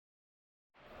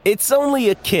It's only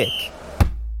a kick,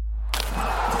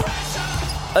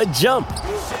 a jump,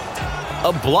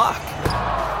 a block.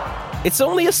 It's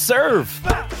only a serve.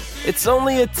 It's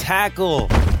only a tackle,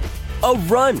 a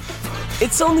run.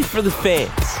 It's only for the fans.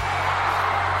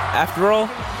 After all,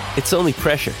 it's only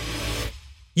pressure.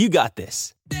 You got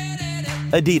this.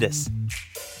 Adidas.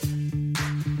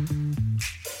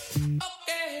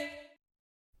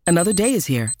 Another day is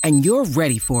here, and you're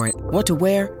ready for it. What to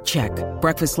wear? Check.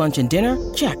 Breakfast, lunch, and dinner?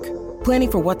 Check.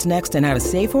 Planning for what's next and how to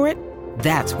save for it?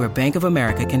 That's where Bank of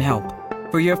America can help.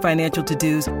 For your financial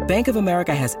to-dos, Bank of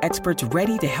America has experts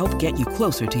ready to help get you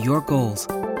closer to your goals.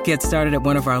 Get started at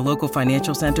one of our local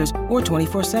financial centers or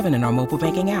 24/7 in our mobile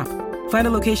banking app. Find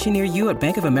a location near you at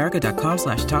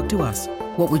bankofamerica.com/talktous.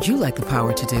 What would you like the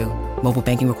power to do? Mobile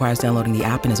banking requires downloading the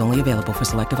app and is only available for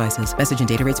select devices. Message and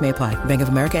data rates may apply. Bank of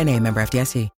America N.A., member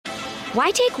FDIC.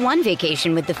 Why take one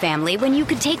vacation with the family when you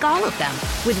could take all of them?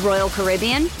 With Royal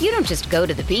Caribbean, you don't just go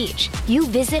to the beach. You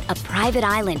visit a private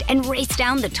island and race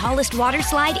down the tallest water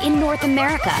slide in North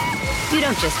America. You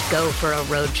don't just go for a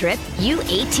road trip. You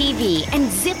ATV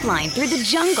and zip line through the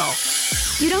jungle.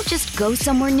 You don't just go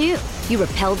somewhere new. You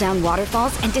rappel down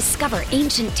waterfalls and discover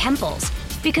ancient temples.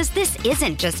 Because this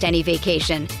isn't just any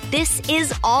vacation. This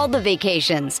is all the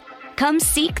vacations. Come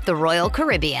seek the Royal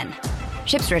Caribbean.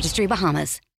 Ships Registry,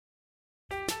 Bahamas.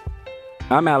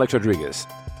 I'm Alex Rodriguez.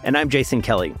 And I'm Jason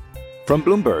Kelly. From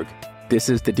Bloomberg, this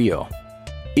is The Deal.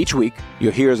 Each week,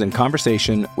 you'll hear us in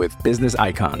conversation with business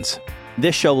icons.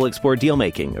 This show will explore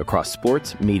deal-making across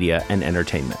sports, media, and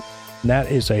entertainment.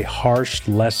 That is a harsh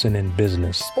lesson in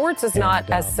business. Sports is not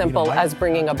as simple as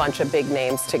bringing a bunch of big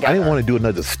names together. I didn't want to do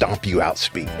another stomp you out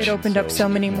speech. It opened up so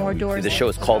many more doors. The show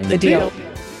is called The Deal.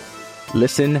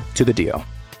 Listen to The Deal.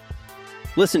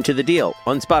 Listen to The Deal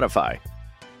on Spotify.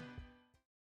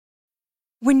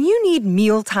 When you need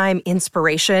mealtime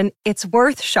inspiration, it's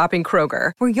worth shopping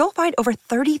Kroger, where you'll find over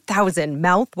 30,000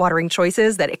 mouth-watering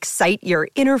choices that excite your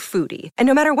inner foodie. And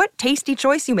no matter what tasty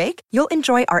choice you make, you'll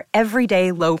enjoy our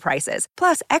everyday low prices,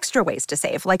 plus extra ways to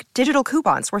save, like digital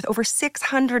coupons worth over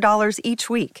 $600 each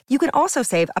week. You can also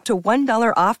save up to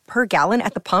 $1 off per gallon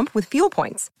at the pump with fuel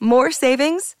points. More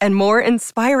savings and more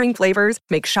inspiring flavors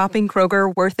make shopping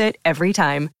Kroger worth it every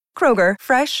time. Kroger,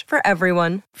 fresh for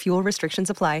everyone. Fuel restrictions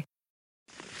apply.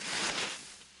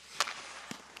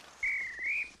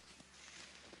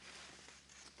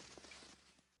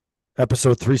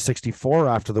 Episode 364,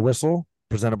 After the Whistle,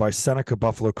 presented by Seneca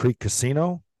Buffalo Creek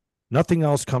Casino. Nothing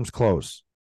else comes close.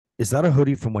 Is that a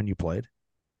hoodie from when you played?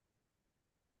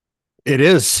 It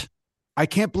is. I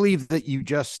can't believe that you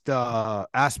just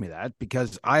asked me that,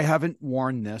 because I haven't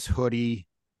worn this hoodie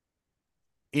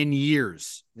in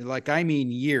years. Like, I mean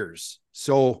years.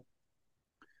 So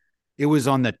it was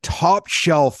on the top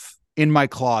shelf in my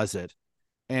closet.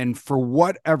 And for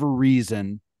whatever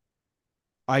reason,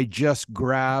 I just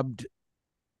grabbed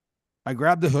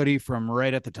the hoodie from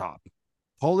right at the top,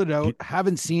 pulled it out.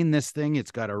 Haven't seen this thing.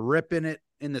 It's got a rip in it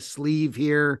in the sleeve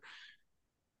here.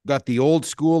 Got the old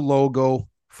school logo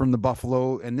from the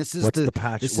Buffalo. And this is the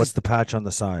patch. What's the patch on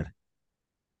the side?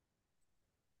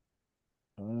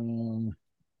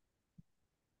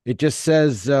 It just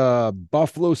says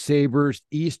Buffalo Sabres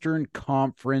Eastern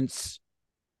Conference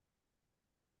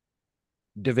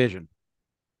Division.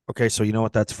 Okay, so you know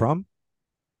what that's from?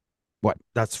 What?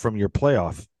 That's from your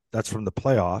playoff. That's from the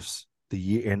playoffs, the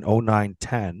year in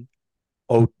 2010,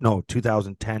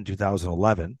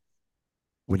 2011,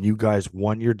 when you guys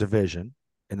won your division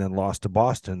and then lost to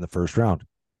Boston in the first round.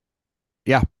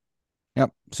 Yeah.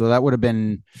 Yep. So that would have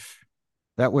been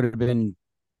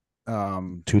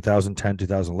 2010,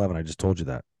 2011. I just told you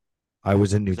that. I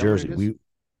was in New Jersey.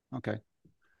 Okay.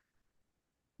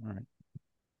 All right.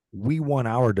 We won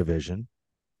our division.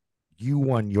 You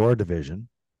won your division.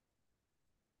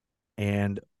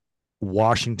 And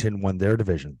Washington won their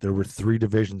division. There were 3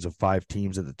 divisions of 5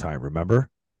 teams at the time, remember?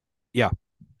 Yeah.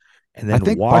 And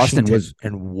then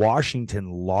Washington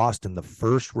lost in the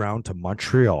first round to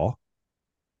Montreal,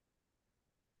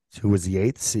 who was the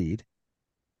 8th seed.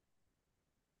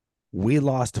 We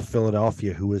lost to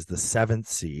Philadelphia, who was the 7th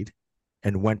seed,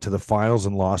 and went to the finals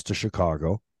and lost to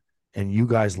Chicago. And you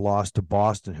guys lost to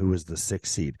Boston, who was the 6th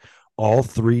seed. All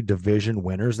 3 division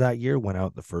winners that year went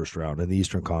out in the first round in the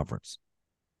Eastern Conference.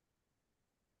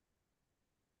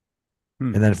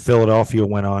 And then Philadelphia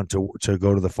went on to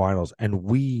go to the finals. And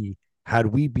had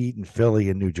we beaten Philly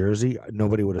in New Jersey,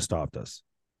 nobody would have stopped us.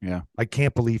 Yeah. I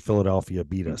can't believe Philadelphia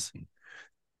beat us.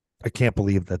 I can't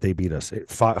believe that they beat us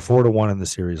 4-1 in the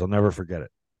series. I'll never forget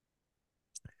it.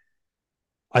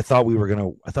 I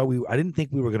didn't think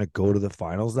we were going to go to the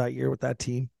finals that year with that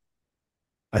team.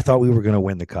 I thought we were going to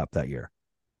win the cup that year.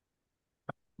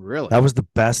 Really? That was the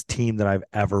best team that I've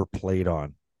ever played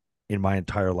on in my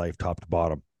entire life, top to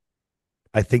bottom.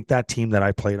 I think that team that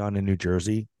I played on in New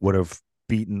Jersey would have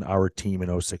beaten our team in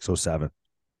 06-07.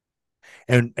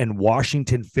 And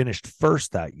Washington finished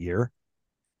first that year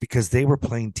because they were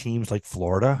playing teams like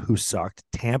Florida, who sucked,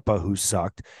 Tampa, who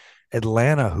sucked,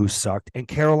 Atlanta, who sucked, and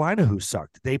Carolina, who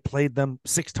sucked. They played them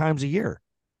 6 times a year.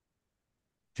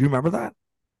 Do you remember that?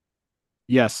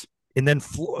 Yes. And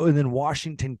then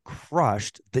Washington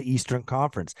crushed the Eastern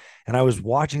Conference. And I was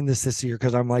watching this year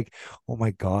because I'm like, oh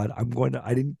my God,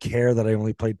 I didn't care that I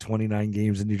only played 29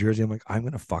 games in New Jersey. I'm like, I'm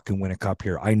going to fucking win a cup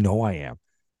here. I know I am.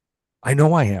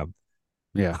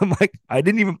 Yeah. I'm like, I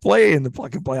didn't even play in the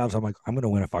fucking playoffs. I'm like, I'm going to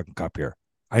win a fucking cup here.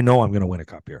 I know I'm going to win a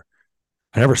cup here.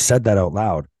 I never said that out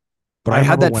loud, but I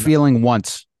had that feeling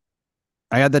once.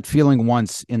 I had that feeling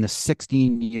once in the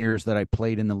 16 years that I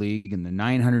played in the league, and the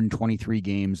 923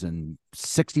 games and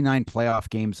 69 playoff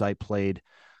games I played.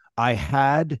 I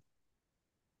had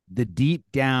the deep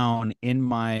down in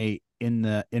my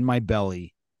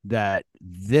belly that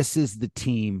this is the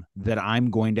team that I'm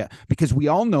going to, because we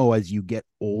all know as you get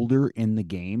older in the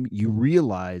game, you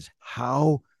realize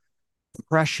how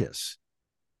precious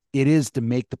it is to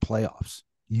make the playoffs.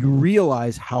 You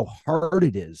realize how hard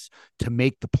it is to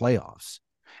make the playoffs.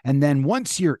 And then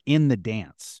once you're in the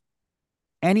dance,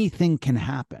 anything can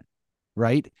happen,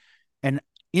 right? And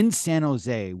in San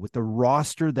Jose, with the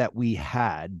roster that we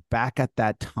had back at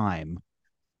that time,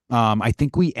 I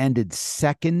think we ended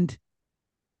second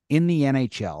in the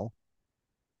NHL.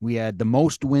 We had the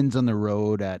most wins on the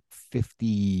road at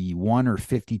 51 or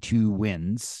 52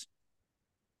 wins.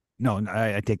 No,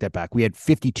 I take that back. We had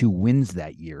 52 wins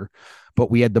that year,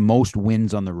 but we had the most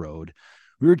wins on the road.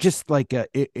 We were just like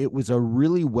it was a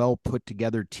really well put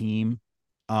together team.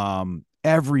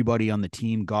 Everybody on the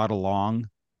team got along,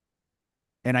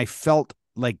 and I felt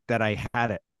like that I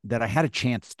had a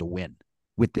chance to win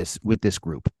with this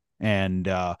group. And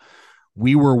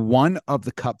we were one of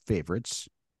the cup favorites,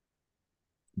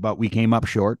 but we came up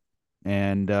short,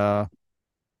 and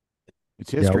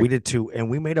it's history. Yeah, we did too, and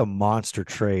we made a monster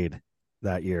trade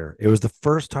that year. It was the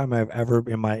first time I've ever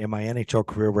in my NHL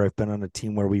career where I've been on a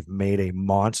team where we've made a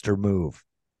monster move.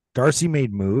 Darcy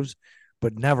made moves,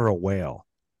 but never a whale.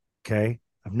 Okay,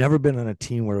 I've never been on a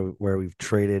team where we've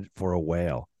traded for a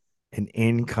whale, and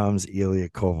in comes Ilya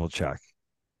Kovalchuk.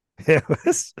 It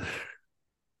was,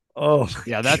 oh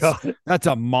yeah, God. that's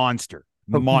a monster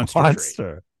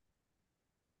trade.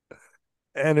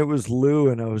 And it was Lou,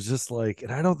 and I was just like,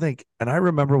 and I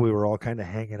remember we were all kind of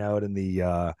hanging out in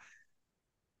the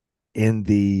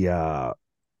the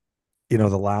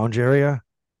lounge area,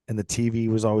 and the TV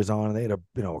was always on, and they had a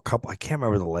couple, I can't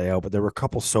remember the layout, but there were a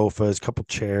couple sofas, couple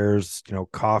chairs,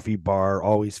 coffee bar,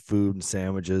 always food and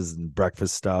sandwiches and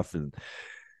breakfast stuff. And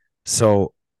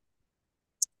so,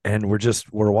 and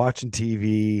we're watching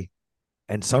TV,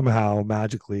 and somehow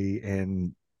magically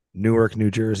in Newark,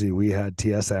 New Jersey, we had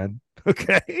TSN.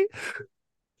 Okay.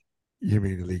 You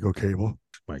mean illegal cable?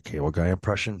 My cable guy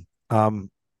impression. And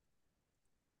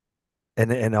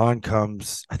on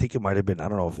comes, I think it might have been, I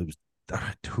don't know if it was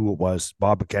who it was,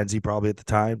 Bob McKenzie probably at the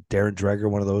time, Darren Dreger,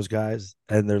 one of those guys.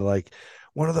 And they're like,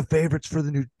 one of the favorites for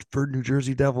New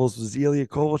Jersey Devils was Ilya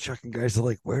Kovalchuk. And guys are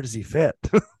like, where does he fit?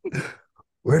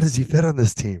 Where does he fit on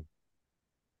this team?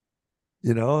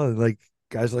 And like,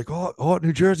 guys are like, oh,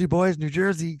 New Jersey boys, New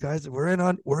Jersey guys, we're in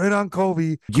on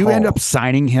Covey. Did you end up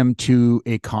signing him to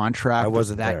a contract? I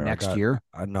wasn't that there. next year.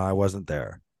 No, I wasn't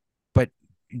there. But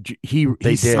he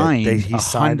signed a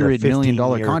 $100 million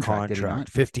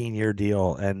contract, 15-year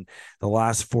deal, and the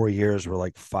last 4 years were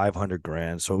like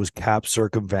 $500,000. So it was cap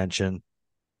circumvention,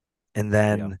 and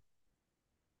then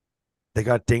they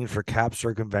got dinged for cap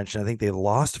circumvention. I think they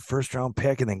lost a first-round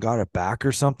pick and then got it back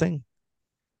or something,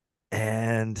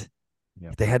 and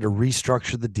they had to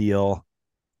restructure the deal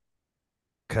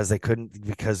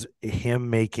because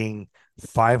him making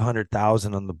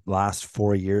 $500,000 on the last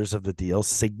 4 years of the deal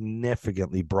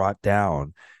significantly brought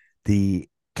down the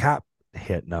cap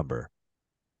hit number.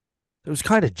 It was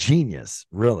kind of genius,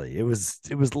 really. It was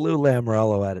Lou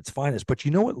Lamoriello at its finest. But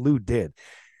you know what Lou did?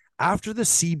 After the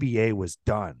CBA was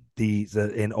done, in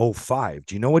 2005,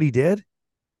 do you know what he did?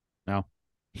 No.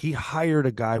 He hired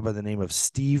a guy by the name of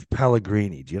Steve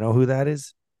Pellegrini. Do you know who that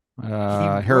is?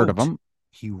 Heard of him.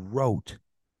 He wrote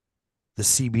the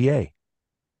CBA.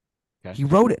 Okay. He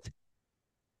wrote it.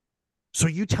 So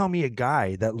you tell me a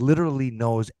guy that literally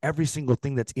knows every single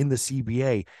thing that's in the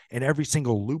CBA and every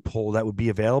single loophole that would be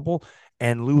available,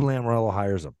 and Lou Lamoriello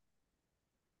hires him.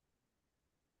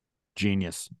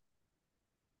 Genius.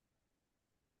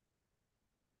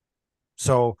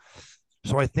 So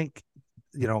I think,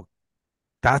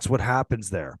 That's what happens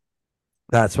there.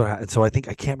 That's what. So I think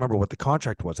I can't remember what the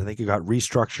contract was. I think it got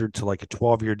restructured to like a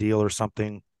 12-year deal or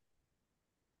something.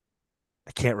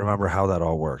 I can't remember how that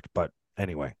all worked, but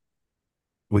anyway,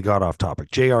 we got off topic.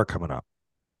 JR coming up.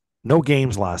 No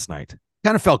games last night.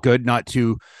 Kind of felt good not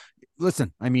to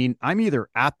listen. I mean, I'm either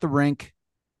at the rink.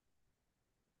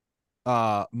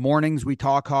 Mornings we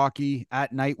talk hockey.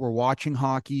 At night we're watching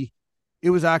hockey.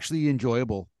 It was actually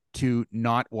enjoyable to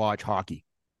not watch hockey.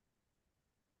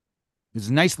 It was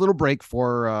a nice little break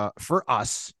for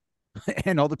us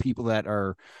and all the people that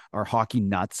are hockey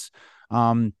nuts.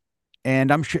 And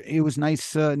I'm sure it was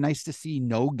nice to see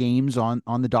no games on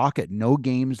the docket, no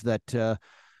games that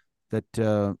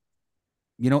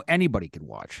anybody could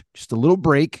watch. Just a little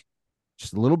break.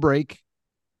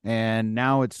 And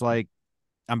now it's like,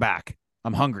 I'm back.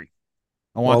 I'm hungry.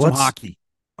 I want some hockey.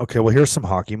 Okay, well, here's some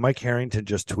hockey. Mike Harrington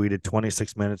just tweeted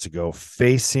 26 minutes ago,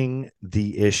 Facing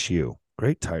the Issue.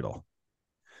 Great title.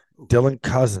 Dylan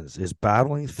Cousins is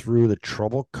battling through the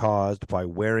trouble caused by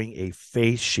wearing a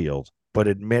face shield, but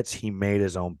admits he made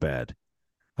his own bed.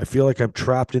 I feel like I'm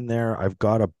trapped in there. I've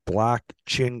got a black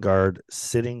chin guard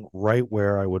sitting right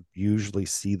where I would usually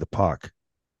see the puck.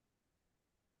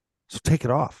 So take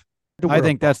it off. I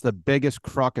think that's the biggest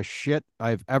crock of shit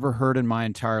I've ever heard in my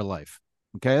entire life.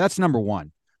 Okay, that's number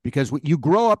one. Because you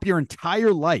grow up your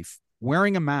entire life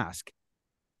wearing a mask,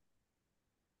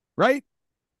 right?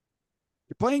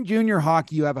 You're playing junior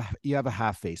hockey, you have a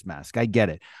half face mask. I get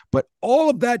it. But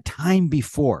all of that time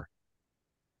before,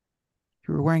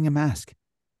 you were wearing a mask.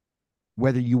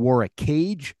 Whether you wore a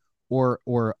cage or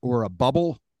a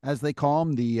bubble, as they call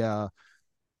them, the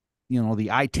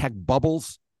eye-tech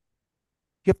bubbles,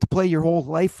 you have to play your whole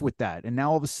life with that. And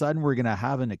now all of a sudden we're going to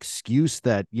have an excuse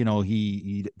that,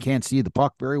 he can't see the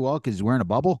puck very well because he's wearing a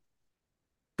bubble.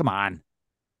 Come on.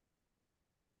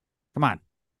 How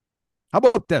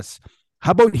about this?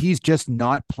 How about he's just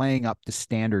not playing up to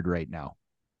standard right now?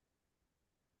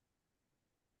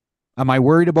 Am I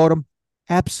worried about him?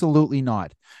 Absolutely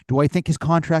not. Do I think his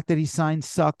contract that he signed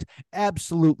sucked?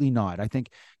 Absolutely not. I think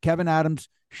Kevin Adams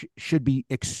should be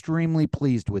extremely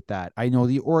pleased with that. I know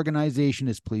the organization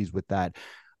is pleased with that.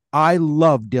 I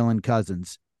love Dylan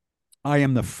Cousins. I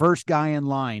am the first guy in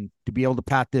line to be able to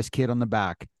pat this kid on the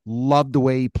back. Love the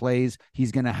way he plays.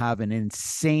 He's going to have an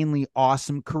insanely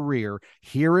awesome career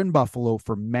here in Buffalo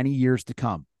for many years to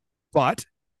come. But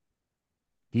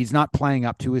he's not playing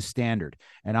up to his standard.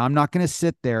 And I'm not going to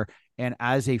sit there and,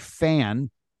 as a fan,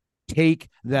 take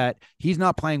that he's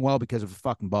not playing well because of a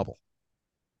fucking bubble.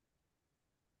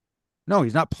 No,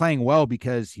 he's not playing well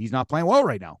because he's not playing well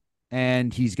right now.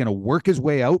 And he's going to work his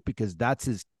way out because that's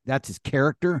his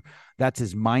character. That's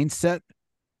his mindset.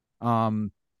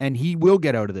 And he will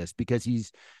get out of this because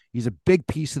he's a big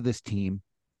piece of this team.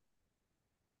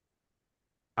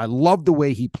 I love the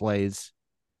way he plays.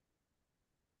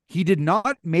 He did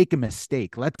not make a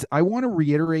mistake. I want to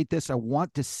reiterate this. I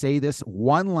want to say this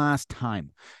one last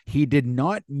time. He did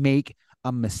not make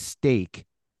a mistake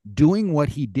doing what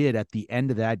he did at the end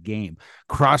of that game,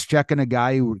 cross-checking a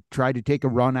guy who tried to take a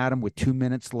run at him with 2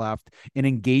 minutes left and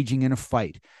engaging in a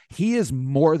fight. He is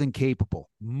more than capable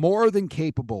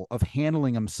of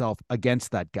handling himself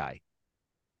against that guy.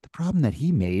 The problem that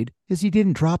he made is he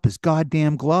didn't drop his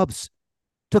goddamn gloves.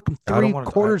 Took him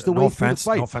three-quarters the way through the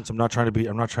fight. No offense.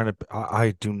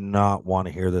 I do not want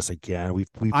to hear this again.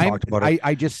 We've talked about it.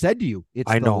 I just said to you,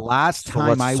 it's the last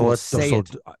time I will say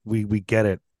it. We get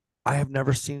it. I have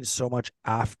never seen so much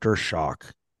aftershock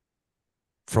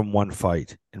from one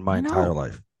fight in my entire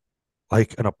life.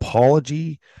 Like an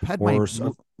apology. I've had my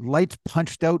lights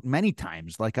punched out many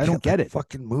times. Like, I don't get it.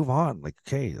 Fucking move on. Like,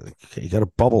 okay, you got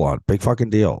a bubble on. Big fucking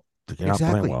deal. You're not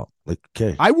playing well. Like,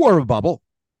 okay. I wore a bubble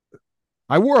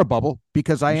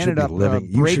because I ended up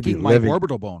breaking my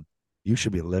orbital bone. You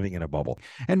should be living in a bubble.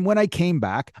 And when I came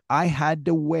back, I had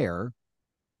to wear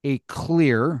a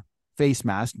clear face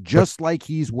mask, just like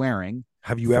he's wearing.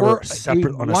 Have you ever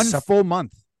separate on one full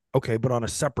month? Okay, but on a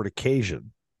separate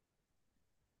occasion.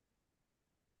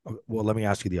 Well, let me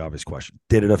ask you the obvious question: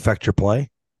 did it affect your play?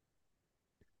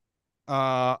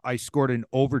 I scored an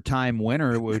overtime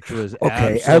winner, which was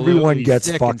okay. Everyone gets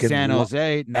fucking San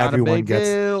Jose. Not a big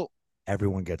deal.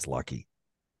 Everyone gets lucky.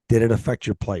 Did it affect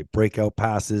your play? Breakout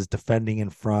passes, defending in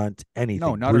front, anything?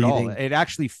 No, not at all. It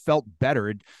actually felt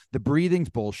better. The breathing's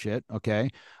bullshit. Okay.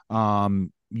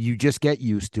 You just get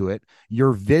used to it.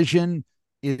 Your vision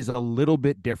is a little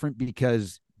bit different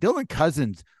because Dylan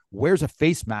Cousins wears a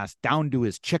face mask down to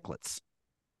his chiclets.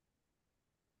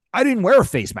 I didn't wear a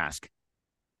face mask.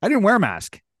 I didn't wear a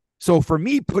mask. So for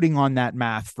me putting on that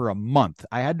mask for a month,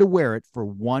 I had to wear it for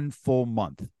one full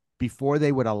month. before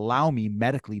they would allow me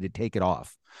medically to take it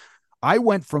off. I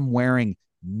went from wearing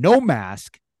no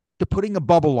mask to putting a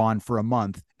bubble on for a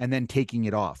month and then taking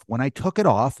it off. When I took it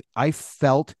off, I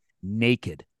felt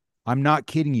naked. I'm not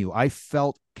kidding you. I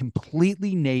felt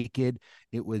completely naked.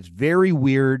 It was very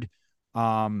weird.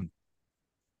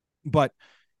 But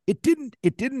it didn't,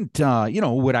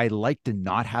 would I like to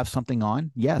not have something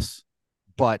on? Yes.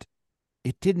 But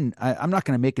it didn't, I'm not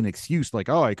going to make an excuse like,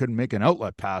 oh, I couldn't make an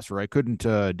outlet pass or I couldn't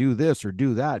do this or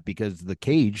do that because the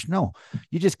cage. No,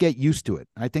 you just get used to it.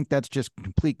 I think that's just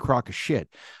complete crock of shit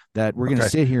that we're going to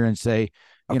sit here and say,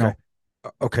 you know.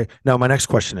 Okay. Now, my next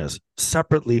question is,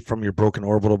 separately from your broken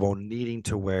orbital bone needing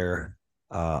to wear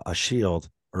a shield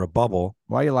or a bubble.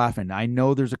 Why are you laughing? I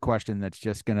know there's a question that's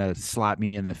just going to slap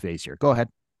me in the face here. Go ahead.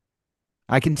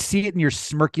 I can see it in your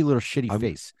smirky little shitty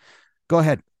face. Go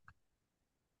ahead.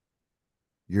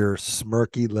 Your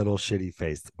smirky little shitty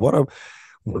face.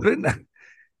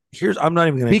 Here's, I'm not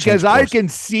even going to because I can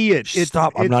see it.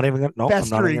 Stop. I'm not even going to. No, I'm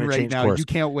not even going to change now. course. You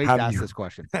can't wait to ask this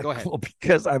question. Go ahead. Well,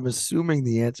 because I'm assuming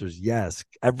the answer is yes.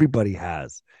 Everybody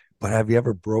has. But have you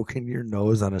ever broken your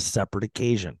nose on a separate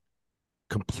occasion?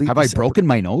 Completely. Have I broken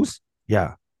my nose?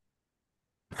 Yeah.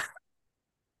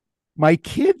 My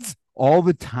kids all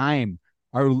the time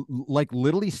are like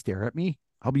literally stare at me.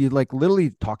 I'll be like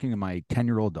literally talking to my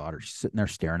 10-year-old daughter. She's sitting there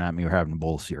staring at me. We're having a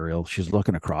bowl of cereal. She's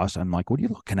looking across. I'm like, what are you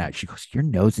looking at? She goes, your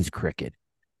nose is crooked.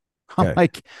 I'm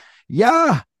like,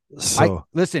 yeah. So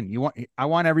listen, I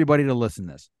want everybody to listen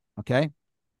to this. Okay.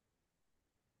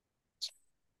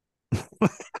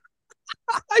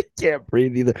 I can't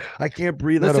breathe either. I can't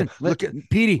breathe. Listen, look at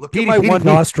Petey. Look at my one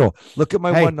nostril. Look at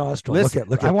my one nostril. Listen,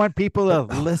 look at. I want people to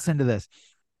listen to this.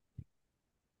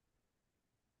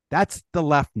 That's the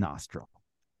left nostril.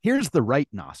 Here's the right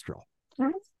nostril.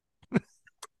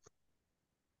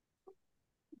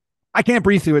 I can't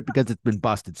breathe through it because it's been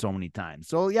busted so many times.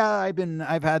 So yeah,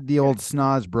 I've had the old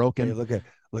snaz broken. Hey,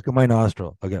 look at my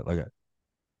nostril. Look at.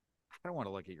 I don't want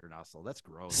to look at your nostril. That's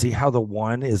gross. See how the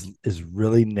one is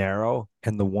really narrow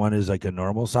and the one is like a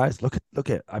normal size? Look at.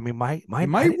 I mean, my you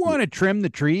might want to trim the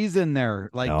trees in there.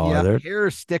 Like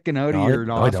hair sticking out of your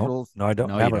nostrils. No, I don't.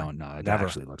 No, never. You don't. No, it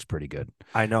actually looks pretty good.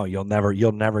 I know you'll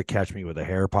never catch me with a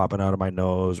hair popping out of my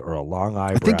nose or a long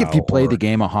eyebrow. I think if you play the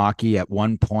game of hockey at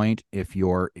one point, if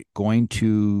you're going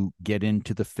to get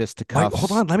into the fisticuffs.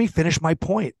 Hold on, let me finish my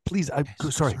point, please.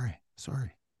 Sorry.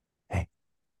 Hey.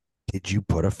 Did you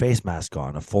put a face mask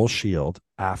on, a full shield,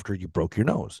 after you broke your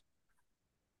nose?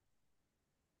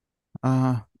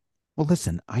 Well,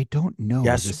 listen, I don't know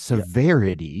the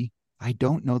severity. Yeah. I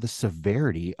don't know the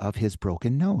severity of his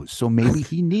broken nose. So maybe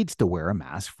he needs to wear a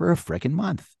mask for a freaking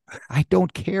month. I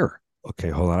don't care. Okay,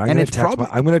 hold on. I'm going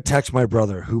to text my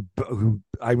brother who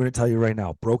I'm going to tell you right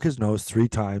now, broke his nose 3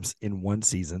 times in one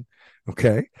season.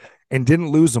 Okay. And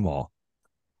didn't lose them all.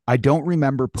 I don't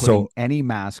remember putting any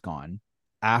mask on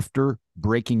after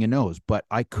breaking a nose, but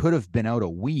I could have been out a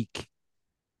week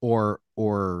or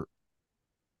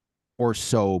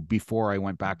so before I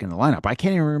went back in the lineup. I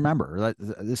can't even remember.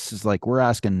 This is like, we're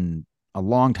asking a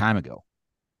long time ago.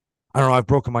 I don't know. I've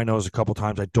broken my nose a couple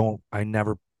times. I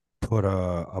never put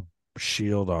a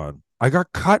shield on. I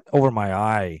got cut over my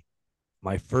eye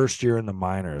my first year in the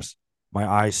minors. My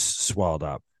eye swelled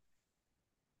up.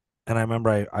 And I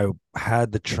remember I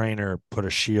had the trainer put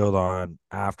a shield on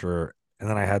after, and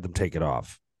then I had them take it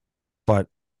off. But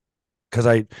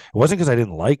it wasn't because I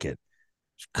didn't like it.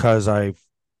 It's because I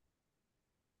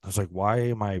was like, why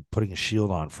am I putting a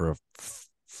shield on for a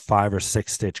 5 or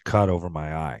 6 stitch cut over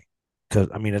my eye? Because,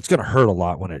 I mean, it's going to hurt a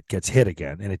lot when it gets hit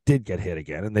again. And it did get hit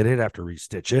again. And they did have to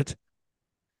restitch it.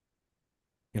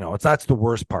 You know, that's the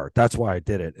worst part. That's why I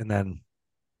did it. And then,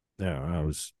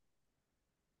 then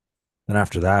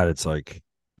after that, it's like,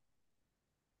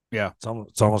 yeah, it's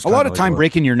almost a lot of time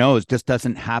breaking your nose just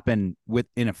doesn't happen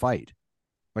in a fight.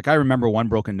 Like, I remember one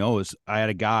broken nose. I had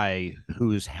a guy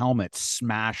whose helmet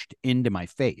smashed into my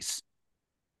face,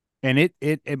 and it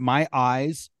my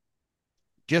eyes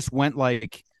just went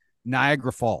like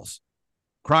Niagara Falls,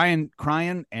 crying,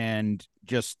 and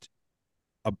just,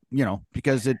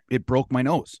 because it broke my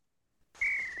nose.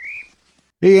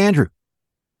 Hey, Andrew,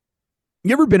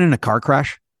 you ever been in a car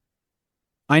crash?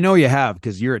 I know you have,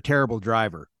 because you're a terrible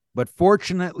driver. But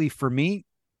fortunately for me,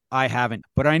 I haven't.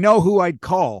 But I know who I'd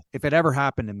call if it ever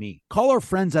happened to me. Call our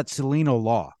friends at Cellino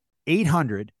Law,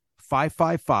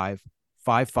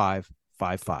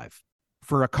 800-555-5555.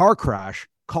 For a car crash,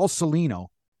 call Cellino,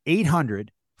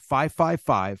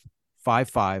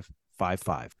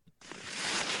 800-555-5555.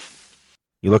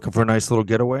 You looking for a nice little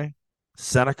getaway?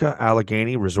 Seneca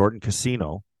Allegheny Resort and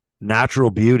Casino.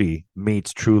 Natural beauty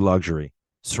meets true luxury.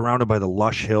 surrounded by the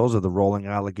lush hills of the rolling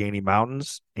Allegheny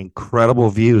Mountains. Incredible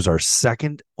views are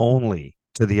second only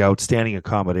to the outstanding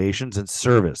accommodations and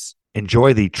service.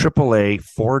 Enjoy the AAA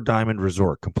 4-diamond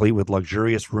resort, complete with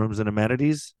luxurious rooms and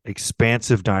amenities,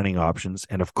 expansive dining options,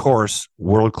 and of course,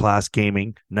 world-class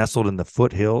gaming nestled in the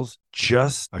foothills,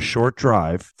 just a short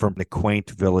drive from the quaint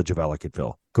village of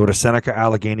Ellicottville. Go to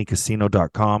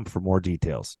SenecaAlleghenyCasino.com for more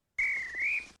details.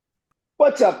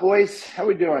 What's up, boys? How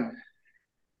we doing?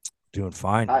 Doing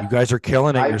fine. You guys are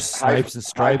killing it. Your snipes and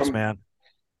stripes, man.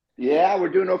 Yeah, we're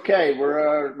doing okay.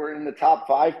 We're in the top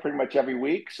 5 pretty much every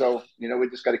week. So, we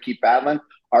just got to keep battling.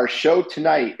 Our show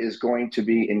tonight is going to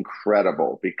be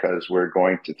incredible because we're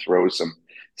going to throw some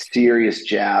serious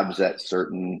jabs at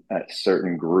certain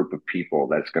group of people.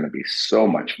 That's going to be so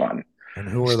much fun. And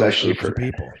who are those groups of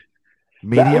people?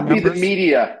 Media members? The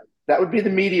media. That would be the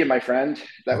media, my friend.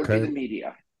 That would be the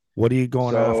media. What are you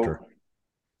going after?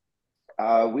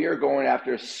 We are going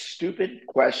after stupid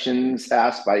questions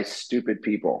asked by stupid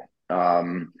people.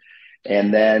 And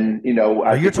then,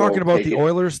 are you talking about the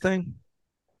Oilers thing?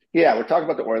 Yeah, we're talking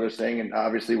about the Oilers thing, and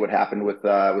obviously what happened with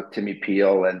Timmy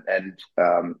Peel and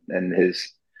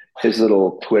his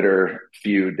little Twitter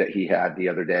feud that he had the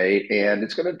other day. And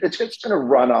it's gonna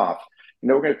run off.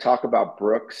 We're going to talk about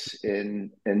Brooks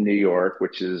in New York,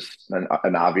 which is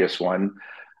an obvious one.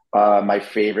 My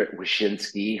favorite,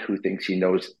 Wyshynski, who thinks he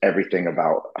knows everything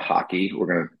about hockey. We're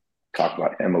going to talk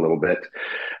about him a little bit.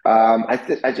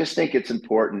 I just think it's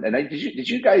important. And did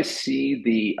you guys see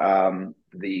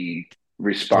the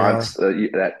response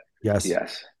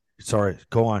Yes. Sorry,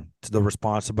 go on to the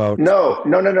response about. No.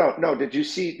 Did you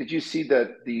see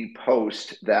the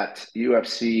post that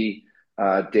UFC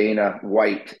Dana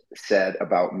White said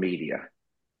about media?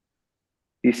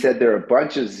 He said there are a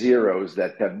bunch of zeros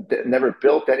that have never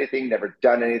built anything, never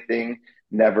done anything,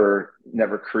 never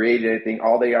created anything.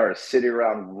 All they are is sitting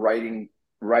around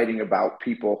writing about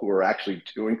people who are actually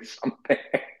doing something.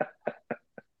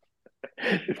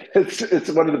 It's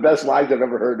one of the best lines I've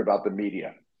ever heard about the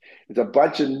media. It's a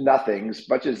bunch of nothings,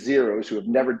 bunch of zeros who have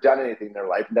never done anything in their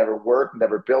life, never worked,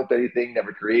 never built anything,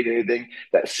 never created anything,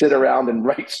 that sit around and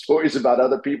write stories about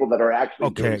other people that are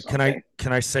actually doing something.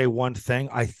 Can I say one thing?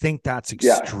 I think that's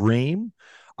extreme.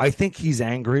 Yeah. I think he's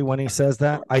angry when he says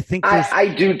that. I think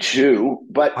I do too,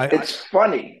 but it's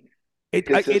funny. It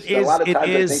is. A lot of times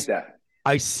I think that.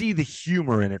 I see the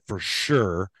humor in it for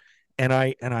sure, and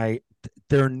I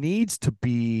there needs to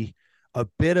be a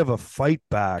bit of a fight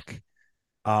back.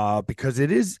 Because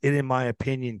it is, in my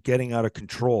opinion, getting out of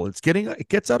control. It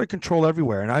gets out of control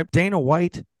everywhere. And Dana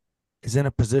White is in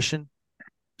a position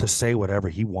to say whatever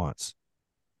he wants.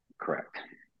 Correct.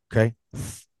 Okay.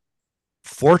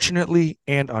 Fortunately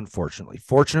and unfortunately.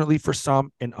 Fortunately for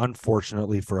some and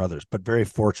unfortunately for others, but very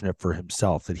fortunate for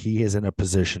himself that he is in a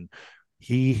position.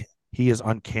 He is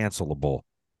uncancelable.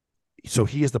 So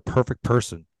he is the perfect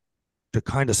person to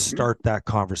kind of start that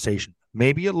conversation.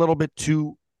 Maybe a little bit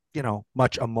too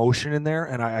much emotion in there,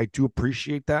 and I do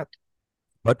appreciate that,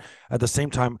 but at the same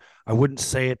time, I wouldn't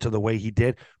say it to the way he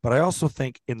did. But I also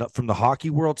think from the hockey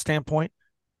world standpoint,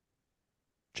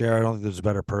 JR, I don't think there's a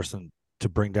better person to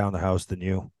bring down the house than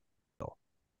you.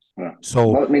 Yeah.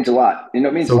 So it means a lot.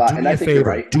 It means a lot. And I think you're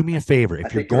right. Do me a favor.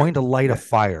 If you're going to light a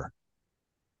fire,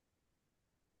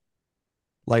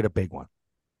 light a big one.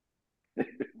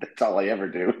 That's all I ever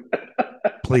do.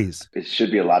 Please. It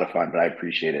should be a lot of fun, but I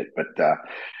appreciate it. But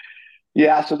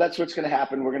yeah, so that's what's going to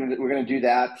happen. We're going to do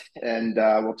that, and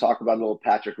we'll talk about little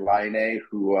Patrick Laine,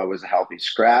 who was a healthy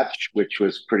scratch, which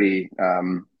was pretty,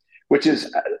 which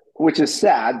is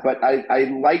sad. But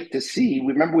I like to see.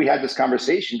 Remember, we had this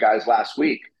conversation, guys, last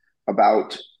week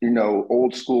about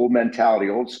old school mentality,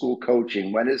 old school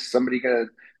coaching. When is somebody going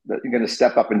to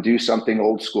step up and do something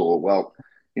old school? Well,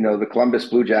 the Columbus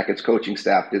Blue Jackets coaching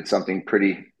staff did something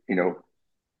pretty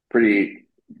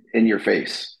in your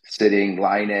face, sitting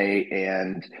Laine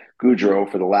and Gaudreau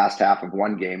for the last half of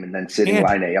one game and then sitting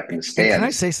Laine up in the stands. Can I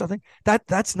say something?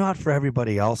 That's not for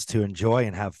everybody else to enjoy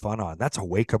and have fun on. That's a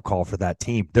wake-up call for that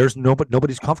team. There's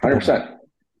nobody's comfortable. 100%.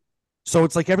 So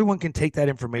it's like everyone can take that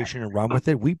information and run with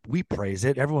it. We praise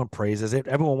it. Everyone praises it.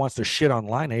 Everyone wants to shit on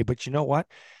Laine, but you know what?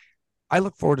 I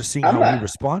look forward to seeing how he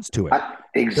responds to it.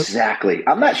 Exactly.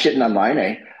 I'm not shitting on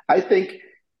Laine.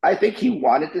 I think he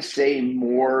wanted to say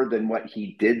more than what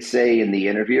he did say in the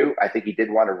interview. I think he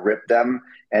did want to rip them,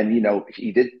 and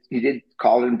he did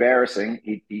call it embarrassing.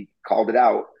 He called it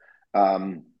out.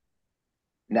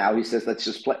 Now he says, "Let's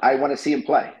just play." I want to see him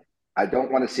play. I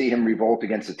don't want to see him revolt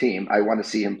against the team. I want to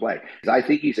see him play because I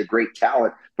think he's a great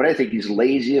talent, but I think he's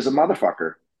lazy as a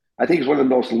motherfucker. I think he's one of the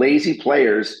most lazy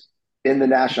players in the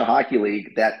National Hockey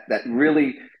League that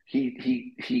really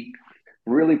he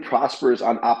really prospers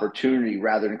on opportunity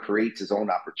rather than creates his own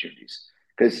opportunities,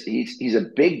 because he's a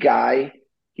big guy.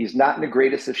 He's not in the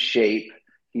greatest of shape.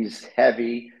 He's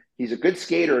heavy. He's a good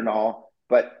skater and all,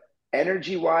 but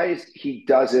energy wise, he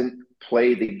doesn't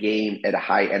play the game at a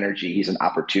high energy. He's an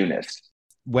opportunist.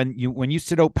 When you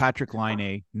sit out Patrick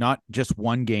Laine, not just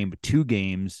one game, but 2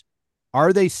 games,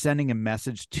 are they sending a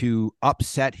message to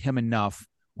upset him enough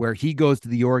where he goes to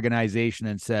the organization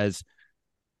and says,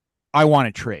 I want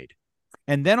to trade?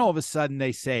 And then all of a sudden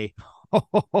they say,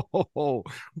 oh,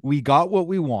 we got what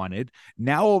we wanted.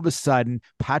 Now all of a sudden,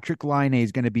 Patrick Laine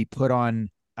is going to be put on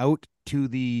out to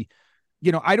the,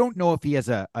 I don't know if he has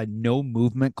a no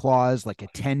movement clause, like a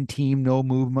 10-team no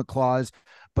movement clause,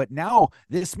 but now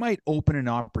this might open an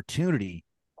opportunity.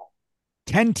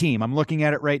 10-team, I'm looking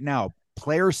at it right now.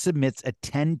 Player submits a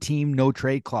 10-team no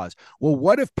trade clause. Well,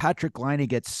 what if Patrick Laine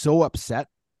gets so upset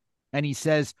and he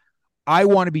says, I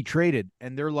want to be traded?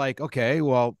 And they're like, okay,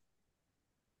 well,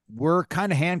 we're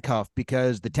kind of handcuffed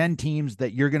because the 10 teams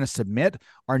that you're going to submit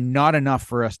are not enough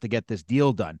for us to get this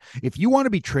deal done. If you want to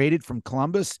be traded from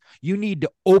Columbus, you need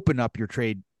to open up your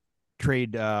trade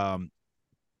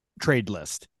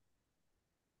list.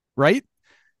 Right?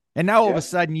 And now all of a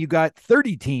sudden you got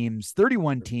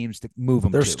 31 teams to move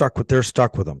them. They're stuck with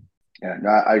them. Yeah, no,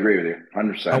 I agree with you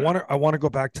 100%. I want to go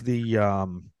back to the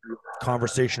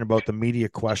conversation about the media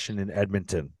question in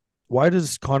Edmonton. Why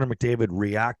does Connor McDavid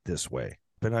react this way?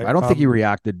 But I don't think he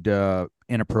reacted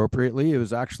inappropriately. It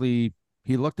was actually,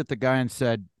 he looked at the guy and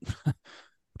said, I'm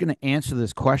going to answer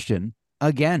this question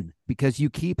again because you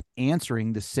keep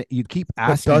asking the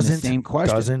same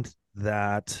question. Doesn't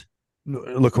that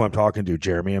look who I'm talking to,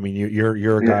 Jeremy? I mean,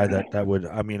 you're a guy that would,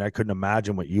 I mean, I couldn't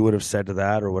imagine what you would have said to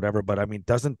that or whatever, but I mean,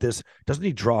 doesn't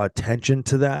he draw attention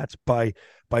to that by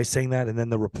saying that? And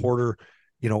then the reporter,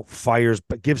 fires,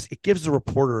 but gives the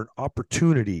reporter an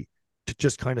opportunity to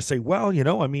just kind of say, well,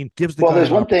 I mean, gives the guy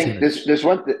there's one thing. There's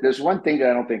one thing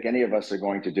that I don't think any of us are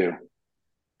going to do,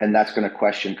 and that's going to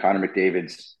question Connor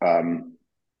McDavid's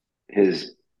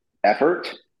his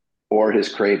effort or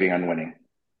his craving on winning.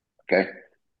 Okay,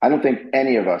 I don't think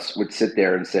any of us would sit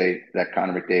there and say that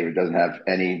Connor McDavid doesn't have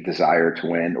any desire to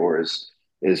win, or is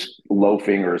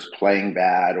loafing, or is playing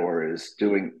bad, or is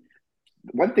doing.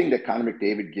 One thing that Connor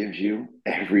McDavid gives you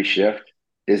every shift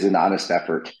is an honest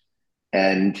effort.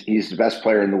 And he's the best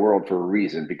player in the world for a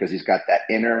reason, because he's got that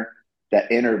inner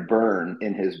burn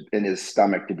in his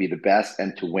stomach to be the best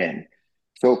and to win.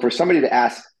 So for somebody to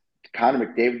ask Connor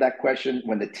McDavid that question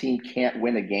when the team can't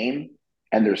win a game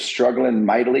and they're struggling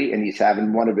mightily and he's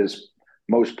having one of his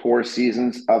most poor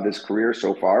seasons of his career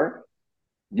so far,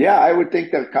 yeah, I would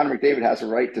think that Connor McDavid has a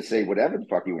right to say whatever the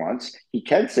fuck he wants. He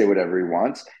can say whatever he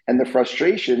wants. And the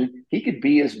frustration, he could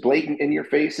be as blatant in your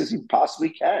face as he possibly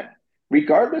can,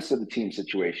 regardless of the team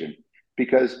situation.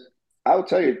 Because I'll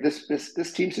tell you,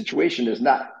 this team situation is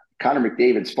not Connor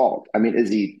McDavid's fault. I mean, is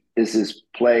his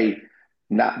play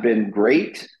not been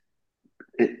great?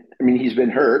 He's been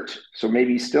hurt, so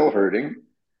maybe he's still hurting.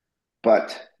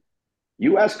 But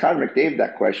you ask Connor McDavid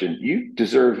that question, you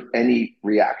deserve any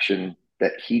reaction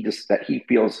that he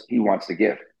feels he wants to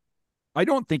give. I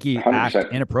don't think he 100%. acted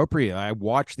inappropriate. I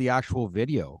watched the actual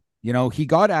video. He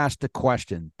got asked a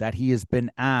question that he has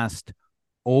been asked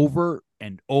over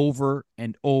and over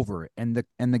and over. And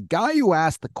the guy who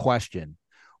asked the question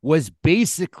was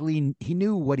basically, he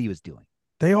knew what he was doing.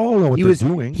 They all know what they're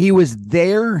doing. He was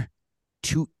there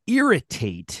to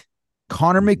irritate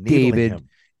Connor McDavid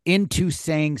into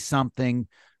saying something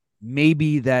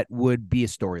maybe that would be a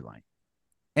storyline.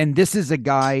 And this is a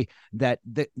guy that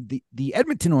the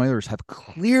Edmonton Oilers have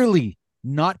clearly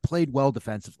not played well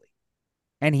defensively.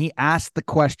 And he asked the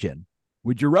question,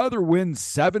 would you rather win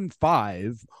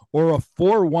 7-5 or a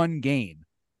 4-1 game?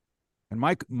 And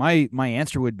my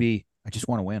answer would be, I just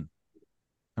want to win.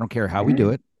 I don't care how we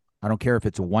do it. I don't care if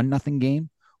it's a 1-0 game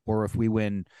or if we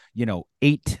win,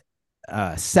 8-7.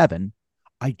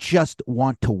 I just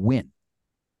want to win.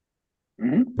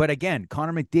 But again,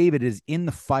 Connor McDavid is in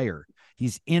the fire.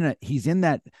 He's in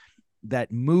that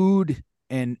mood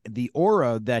and the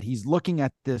aura that he's looking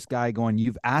at this guy going,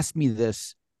 you've asked me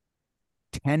this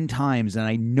 10 times and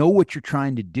I know what you're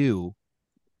trying to do,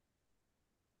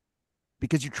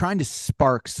 because you're trying to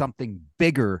spark something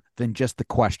bigger than just the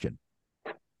question,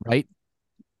 right?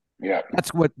 Yeah.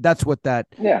 That's what that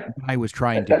guy was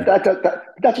trying to do.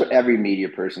 That's what every media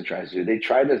person tries to do. They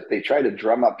try to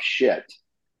drum up shit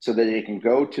so that they can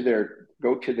go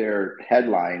to their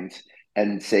headlines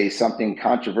and say something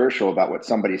controversial about what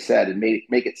somebody said and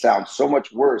make it sound so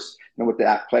much worse than what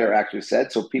that player actually said,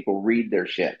 so people read their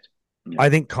shit. I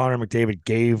think Connor McDavid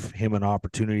gave him an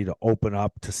opportunity to open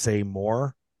up to say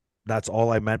more. That's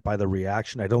all I meant by the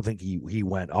reaction. I don't think he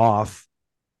went off.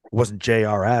 It wasn't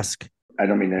JR-esque. I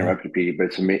don't mean to interrupt you, Pete, but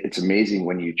it's amazing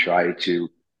when you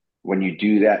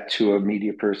do that to a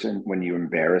media person, when you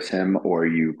embarrass him or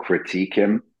you critique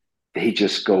him, they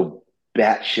just go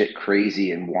batshit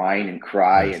crazy and whine and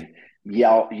cry and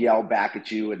yell back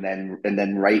at you, and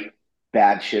then write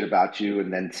bad shit about you,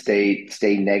 and then stay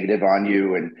negative on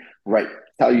you, and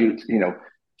tell you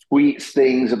tweet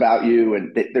things about you,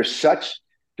 and they're such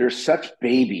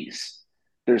babies.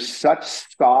 They're such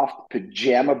soft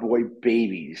pajama boy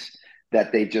babies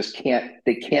that they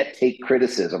can't take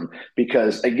criticism,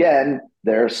 because again,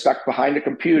 they're stuck behind a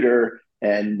computer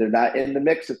and they're not in the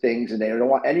mix of things, and they don't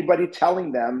want anybody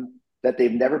telling them that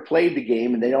they've never played the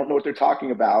game and they don't know what they're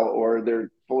talking about, or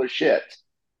they're full of shit.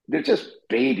 They're just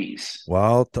babies.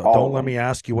 Well, don't let me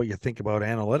ask you what you think about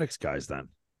analytics guys then.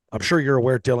 I'm sure you're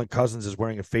aware Dylan Cousins is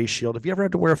wearing a face shield. Have you ever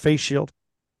had to wear a face shield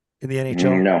in the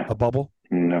NHL? No. A bubble?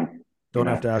 No. Don't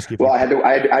have to ask you. Well, I had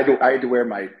to wear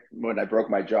when I broke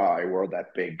my jaw, I wore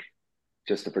that big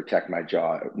just to protect my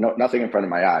jaw. No, nothing in front of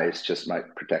my eyes, just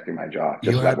protecting my jaw.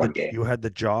 Just you had the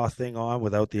jaw thing on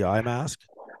without the eye mask,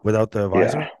 without the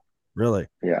visor? Yeah. Really?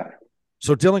 Yeah.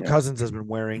 So Dylan Cousins has been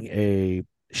wearing a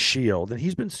shield, and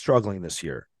he's been struggling this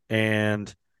year.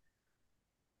 And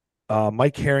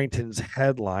Mike Harrington's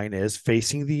headline is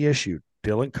 "Facing the Issue.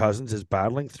 Dylan Cousins is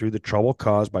battling through the trouble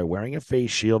caused by wearing a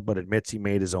face shield, but admits he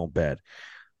made his own bed.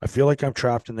 I feel like I'm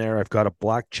trapped in there. I've got a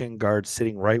black chin guard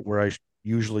sitting right where I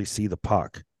usually see the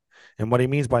puck." And what he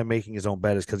means by making his own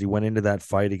bed is because he went into that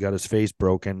fight, he got his face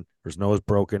broken, his nose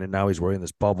broken, and now he's wearing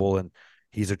this bubble, and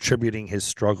he's attributing his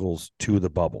struggles to the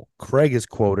bubble. Craig is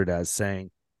quoted as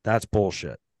saying, "That's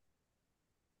bullshit."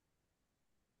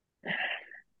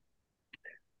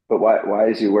 But why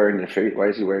is he wearing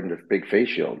the big face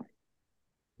shield?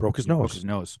 Broke his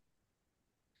nose.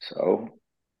 So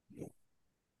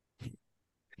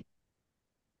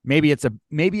maybe it's a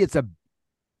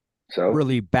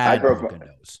really bad broken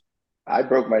nose. I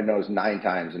broke my nose 9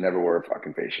 times and never wore a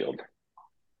fucking face shield.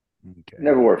 Okay.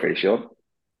 Never wore a face shield.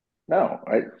 No.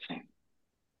 All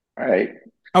right.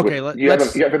 Okay. You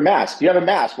have a mask. You have a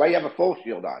mask. Why do you have a full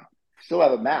shield on? Still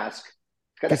have a mask.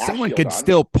 Because someone could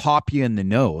still pop you in the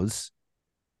nose.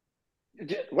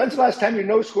 When's the last time your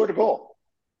nose scored a goal?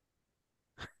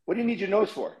 What do you need your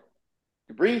nose for?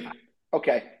 To breathe?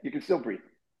 Okay, you can still breathe.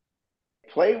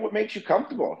 Play what makes you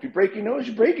comfortable. If you break your nose,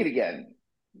 you break it again.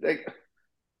 Like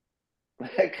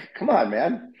come on,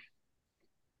 man.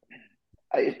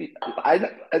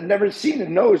 I've never seen a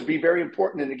nose be very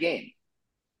important in the game.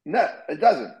 No, it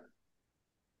doesn't.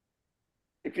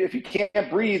 If you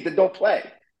can't breathe, then don't play.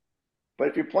 But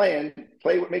if you're playing,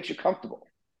 play what makes you comfortable.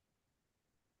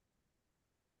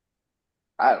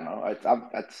 I don't know.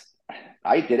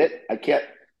 I did it. I can't.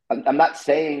 I'm not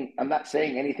saying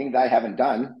anything that I haven't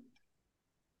done.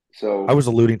 So I was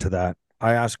alluding to that.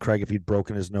 I asked Craig if he'd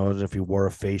broken his nose and if he wore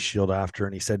a face shield after,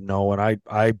 and he said no. And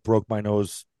I broke my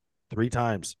nose 3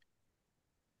 times.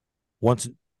 Once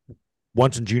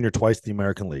in junior, twice in the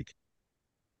American League.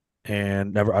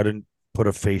 And I didn't put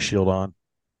a face shield on.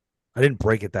 I didn't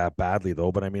break it that badly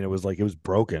though, but I mean, it was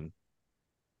broken.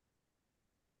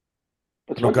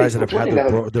 Guys that have had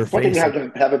their face. One thing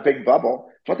to have a big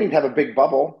bubble. One thing to have a big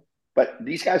bubble, but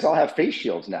these guys all have face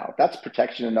shields now. That's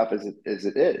protection enough as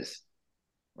it is,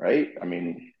 right? I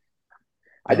mean,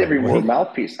 I never wore a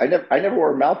mouthpiece. I never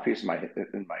wore a mouthpiece in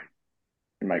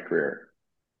my career.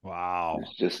 Wow,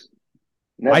 it's just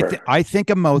never. I think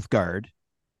a mouth guard.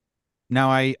 Now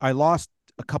I lost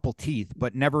a couple teeth,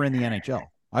 but never in the NHL.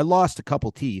 I lost a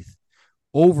couple teeth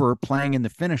over playing in the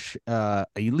Finnish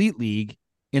Elite League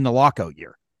in the lockout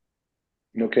year.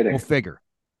 No kidding. We'll figure.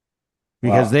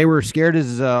 Because they were scared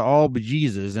as all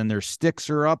bejesus, and their sticks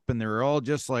are up, and they're all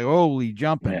just like, holy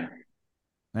jumping. Yeah.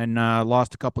 And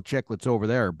lost a couple chicklets over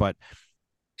there. But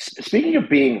speaking of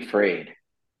being afraid,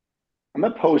 I'm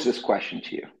going to pose this question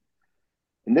to you.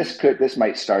 And this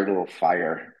might start a little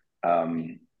fire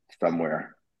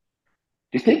somewhere.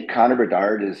 Do you think Connor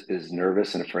Bedard is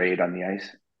nervous and afraid on the ice?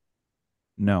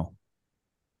 No.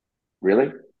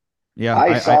 Really? Yeah.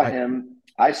 I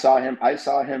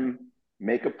saw him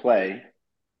make a play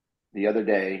the other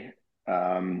day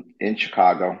in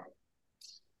Chicago.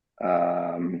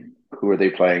 Who were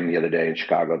they playing the other day in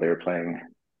Chicago? They were playing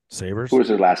Sabres. Who was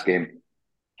their last game?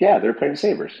 Yeah, they're playing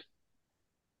Sabres.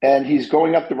 And he's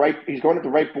going up the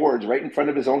right boards right in front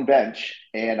of his own bench.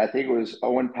 And I think it was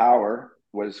Owen Power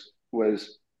was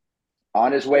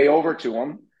on his way over to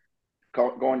him,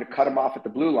 going to cut him off at the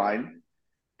blue line.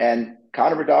 And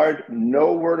Connor Bedard,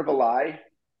 no word of a lie,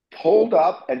 pulled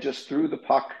up and just threw the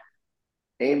puck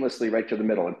aimlessly right to the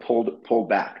middle and pulled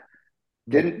back.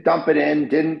 Didn't dump it in,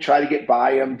 didn't try to get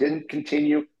by him, didn't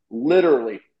continue.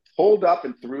 Literally pulled up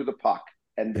and threw the puck,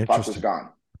 and the puck was gone.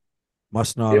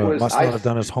 Must not have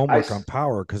done his homework on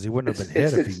Power, because he wouldn't have been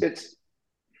hit.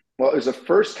 Well, it was the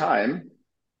first time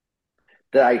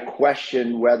that I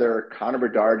questioned whether Connor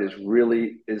Bedard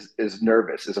is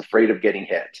nervous, is afraid of getting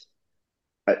hit.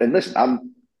 And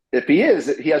listen, if he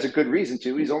is, he has a good reason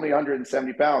to. He's only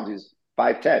 170 pounds. He's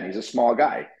 5'10". He's a small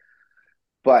guy.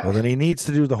 But then he needs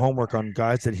to do the homework on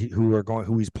guys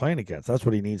who he's playing against. That's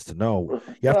what he needs to know.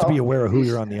 You have to be aware of who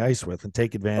you're on the ice with and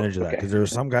take advantage of that, because there are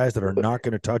some guys that are not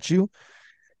going to touch you,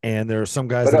 and there are some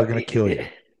guys that are going to kill you.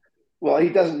 Well, he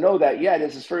doesn't know that yet.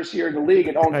 It's his first year in the league,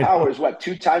 and Owen Power is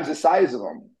 2 times the size of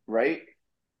him, right?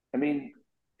 I mean,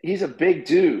 he's a big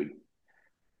dude,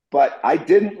 but I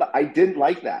didn't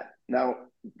like that. Now,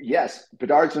 yes,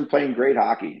 Bedard's been playing great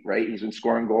hockey, right? He's been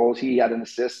scoring goals. He had an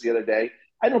assist the other day.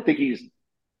 I don't think he's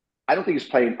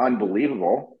playing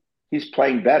unbelievable. He's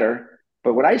playing better.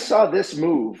 But when I saw this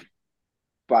move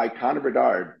by Connor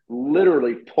Bedard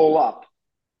literally pull up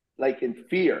like in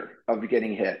fear of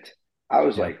getting hit, I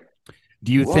was like,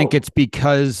 do you think it's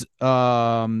because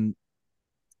of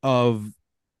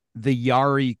the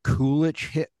Jari Kulich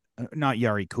hit? Not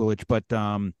Jari Kulich, but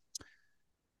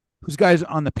who's guys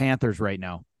on the Panthers right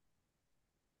now?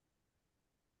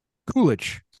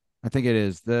 Kulich. I think it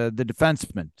is the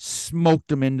defenseman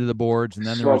smoked him into the boards, and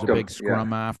then there was a big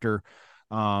scrum after.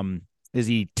 Is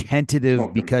he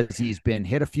tentative because he's been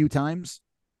hit a few times?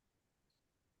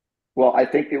 Well, I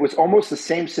think it was almost the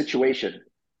same situation.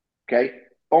 Okay,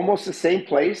 almost the same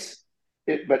place,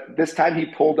 but this time he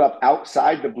pulled up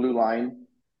outside the blue line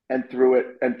and threw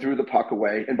the puck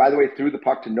away. And by the way, threw the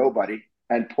puck to nobody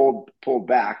and pulled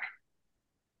back.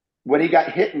 When he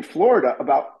got hit in Florida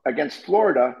against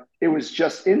Florida, it was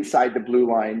just inside the blue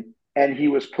line, and he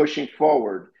was pushing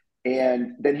forward.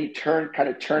 And then he turned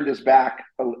his back,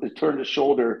 turned his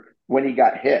shoulder when he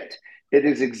got hit. It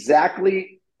is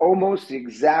almost the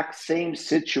exact same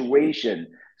situation.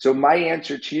 So my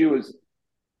answer to you is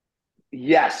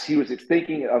yes, he was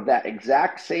thinking of that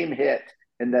exact same hit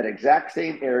in that exact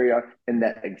same area in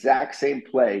that exact same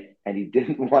play, and he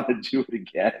didn't want to do it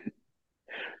again.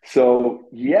 So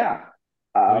yeah,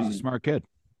 he's a smart kid.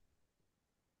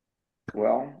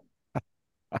 Well,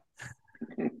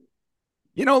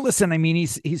 listen, I mean,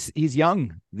 he's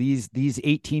young. These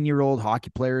 18-year-old hockey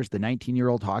players, the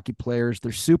 19-year-old hockey players,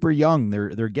 they're super young.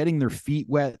 They're getting their feet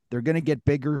wet. They're going to get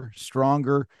bigger,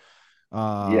 stronger,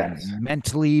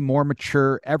 mentally more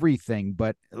mature, everything.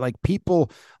 But like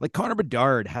people like Connor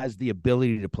Bedard has the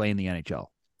ability to play in the NHL.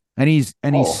 And he's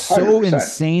so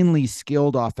insanely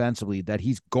skilled offensively that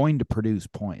he's going to produce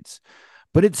points.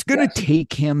 But it's going to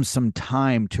take him some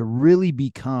time to really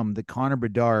become the Connor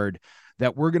Bedard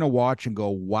that we're going to watch and go,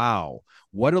 wow,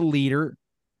 what a leader,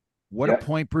 what a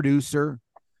point producer.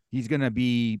 He's going to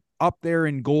be up there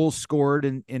in goals scored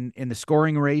in the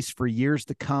scoring race for years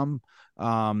to come.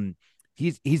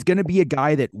 He's going to be a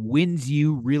guy that wins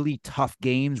you really tough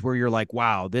games where you're like,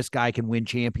 wow, this guy can win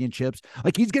championships.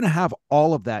 Like, he's going to have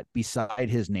all of that beside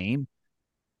his name.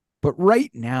 But right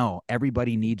now,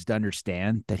 everybody needs to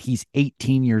understand that he's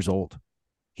 18 years old.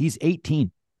 He's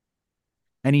 18.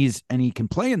 And he can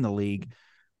play in the league,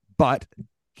 but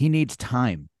he needs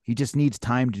time. He just needs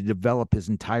time to develop his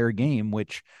entire game,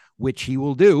 which he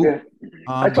will do. Yeah.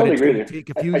 I totally agree with you.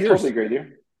 Take a few years. Totally agree with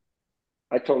you.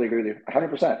 I totally agree with you.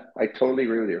 100%. I totally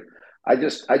agree with you. I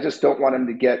just don't want him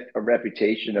to get a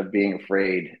reputation of being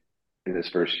afraid in his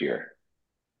first year.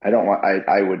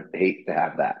 I would hate to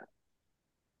have that.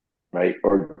 Right.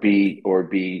 Or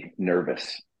be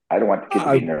nervous. I don't want the kid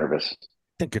to be nervous. I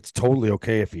think it's totally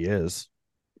okay if he is.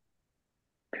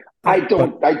 I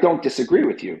don't disagree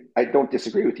with you.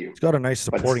 He's got a nice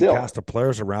supporting cast of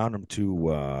players around him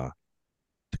to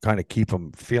kind of keep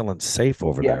him feeling safe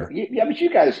over there. Yeah, but you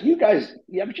guys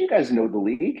know the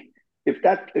league. If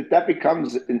that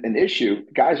becomes an issue,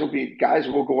 guys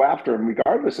will go after him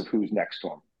regardless of who's next to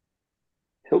him.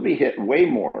 He'll be hit way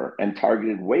more and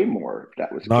targeted way more if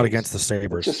that was not against the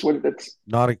Sabres. Just what it's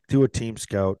not do a team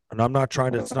scout. And I'm not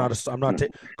trying to. It's not. I'm not.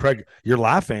 Craig, you're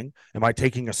laughing. Am I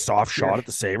taking a soft shot at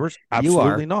the Sabres?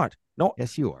 Absolutely not. No.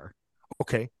 Yes, you are.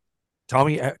 Okay. Tell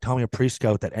me a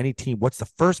pre-scout that any team. What's the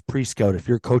first pre-scout if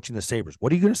you're coaching the Sabres?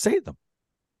 What are you going to say to them?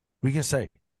 What are you going to say?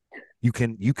 You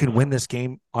can win this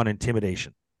game on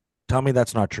intimidation. Tell me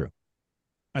that's not true.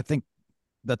 I think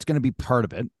that's going to be part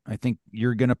of it. I think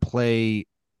you're going to play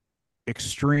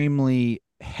extremely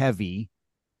heavy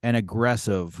and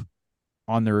aggressive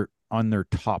on their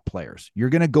top players.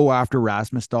 You're going to go after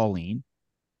Rasmus Dahlin.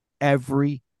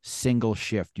 every single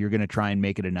shift, you're going to try and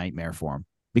make it a nightmare for him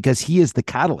because he is the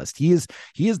catalyst. He is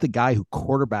the guy who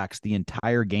quarterbacks the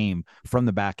entire game from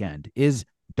the back end, is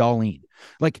Dahlin.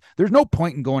 Like, there's no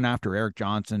point in going after Eric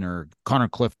Johnson or Connor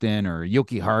Clifton or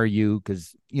Yoki Haru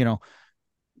because, you know,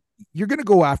 you're going to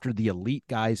go after the elite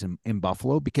guys in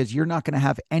Buffalo because you're not going to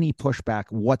have any pushback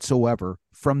whatsoever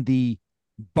from the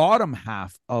bottom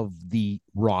half of the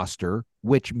roster,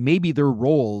 which maybe their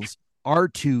roles are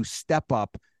to step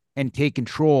up and take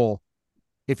control.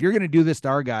 If you're going to do this to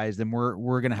our guys, then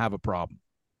we're going to have a problem,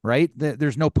 right?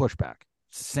 There's no pushback.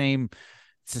 It's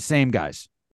the same guys.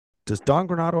 Does Don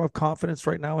Granato have confidence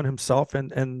right now in himself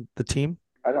and the team?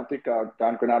 I don't think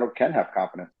Don Granato can have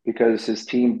confidence because his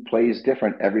team plays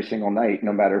different every single night,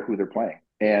 no matter who they're playing.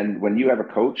 And when you have a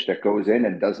coach that goes in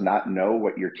and does not know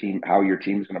how your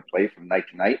team is going to play from night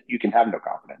to night, you can have no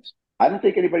confidence. I don't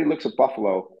think anybody looks at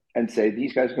Buffalo and say,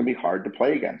 these guys are going to be hard to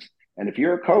play against. And if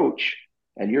you're a coach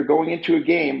and you're going into a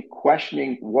game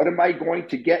questioning, what am I going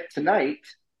to get tonight?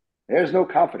 There's no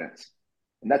confidence.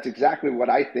 And that's exactly what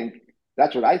I think.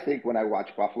 That's what I think when I watch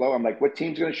Buffalo. I'm like, what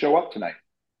team's going to show up tonight?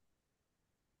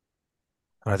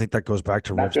 I think that goes back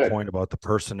to Rev's point about the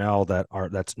personnel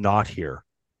that's not here.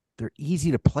 They're easy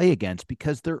to play against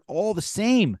because they're all the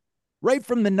same. Right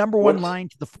from the number one line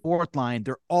to the fourth line,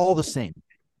 they're all the same.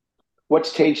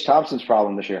 What's Tage Thompson's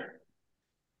problem this year?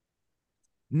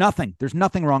 Nothing. There's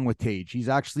nothing wrong with Tage. He's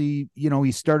actually,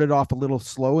 he started off a little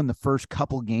slow in the first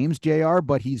couple games, JR,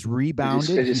 but he's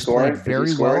rebounded. He's played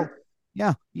very well.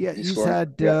 Yeah. He's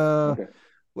had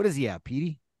what is he at,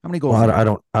 Petey? How many goals?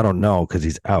 Well, I don't know because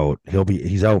he's out.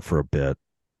 He's out for a bit.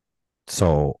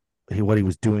 So what he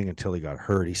was doing until he got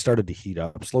hurt, he started to heat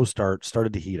up. Slow start,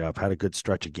 started to heat up, had a good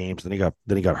stretch of games. Then he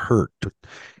got hurt.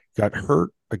 Got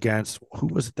hurt against who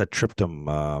was it that tripped him?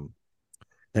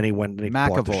 Then he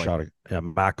blocked a shot.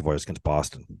 McAvoy was against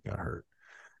Boston. He got hurt.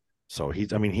 So he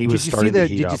was starting to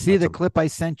heat up. Did you see the clip I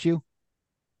sent you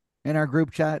in our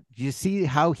group chat? Did you see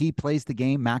how he plays the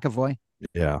game, McAvoy?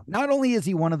 Yeah. Not only is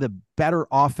he one of the better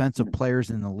offensive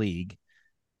players in the league,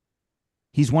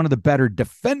 he's one of the better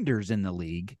defenders in the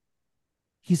league.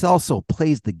 He's also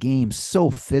plays the game so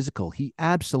physical. He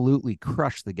absolutely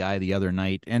crushed the guy the other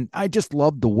night. And I just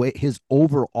love the way his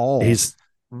overall. He's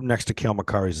next to Cale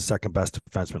Makar. He's the second best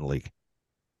defenseman in the league.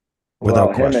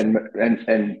 Without question.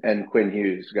 Him and Quinn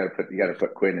Hughes. You got to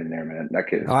put Quinn in there, man. That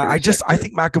kid. I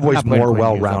think McAvoy's more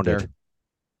well-rounded.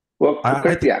 Well,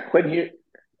 Quinn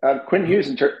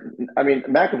Hughes.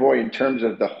 McAvoy in terms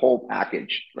of the whole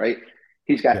package, right?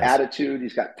 He's got attitude,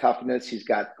 he's got toughness, he's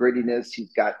got grittiness,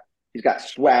 he's got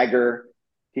swagger,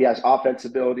 he has offense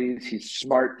abilities, he's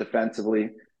smart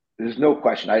defensively. There's no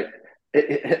question.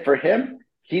 For him,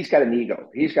 he's got an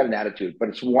ego, he's got an attitude, but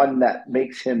it's one that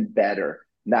makes him better,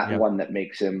 not one that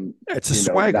makes him. It's a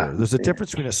swagger. There's a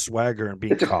difference between a swagger and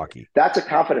being cocky. That's a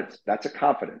confidence.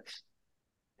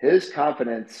 His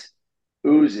confidence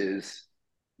oozes.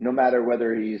 No matter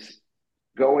whether he's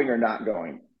going or not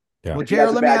going. Yeah. Well,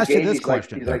 Jared, let me ask you this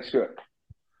question. He's like, screw it.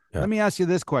 Let me ask you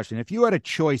this question. If you had a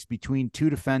choice between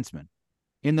two defensemen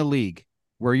in the league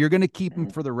where you're going to keep them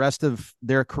for the rest of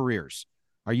their careers,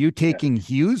 are you taking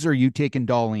Hughes or are you taking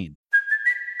Dahlin?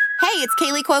 Hey, it's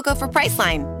Kaylee Cuoco for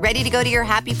Priceline. Ready to go to your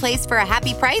happy place for a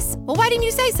happy price? Well, why didn't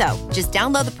you say so? Just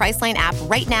download the Priceline app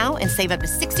right now and save up to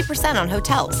 60% on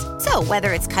hotels. So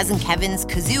whether it's Cousin Kevin's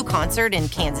Kazoo Concert in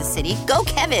Kansas City, go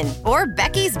Kevin, or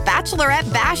Becky's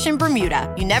Bachelorette Bash in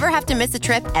Bermuda, you never have to miss a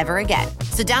trip ever again.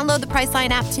 So download the Priceline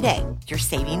app today. Your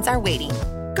savings are waiting.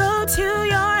 Go to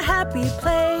your happy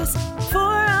place for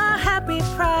a happy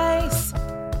price.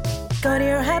 Go to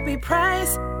your happy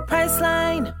price,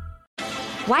 Priceline.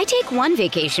 Why take one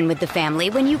vacation with the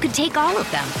family when you could take all of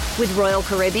them? With Royal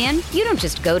Caribbean, you don't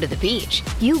just go to the beach.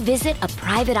 You visit a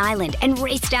private island and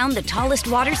race down the tallest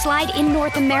water slide in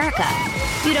North America.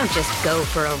 You don't just go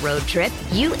for a road trip.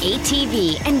 You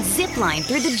ATV and zip line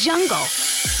through the jungle.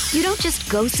 You don't just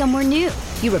go somewhere new.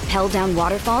 You rappel down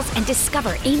waterfalls and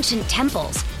discover ancient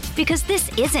temples. Because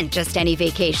this isn't just any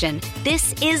vacation.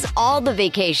 This is all the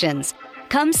vacations.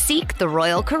 Come seek the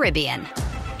Royal Caribbean.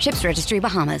 Ships Registry,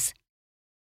 Bahamas.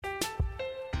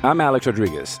 I'm Alex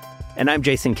Rodriguez. And I'm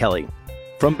Jason Kelly.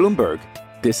 From Bloomberg,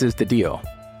 this is The Deal.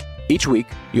 Each week,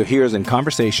 you'll hear us in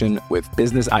conversation with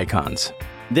business icons.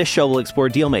 This show will explore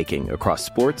deal-making across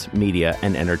sports, media,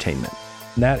 and entertainment.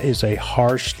 That is a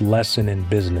harsh lesson in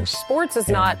business. Sports is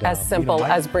not as simple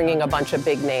as bringing a bunch of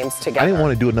big names together. I didn't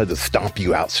want to do another stomp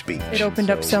you out speech. It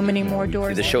opened up so many more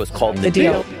doors. The show is called The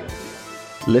Deal.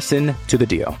 Listen to The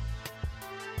Deal.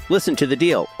 Listen to The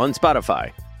Deal on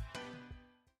Spotify.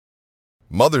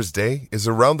 Mother's Day is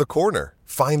around the corner.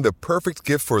 Find the perfect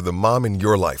gift for the mom in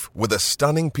your life with a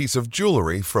stunning piece of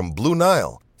jewelry from Blue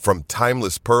Nile. From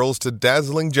timeless pearls to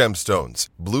dazzling gemstones,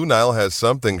 Blue Nile has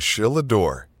something she'll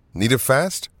adore. Need it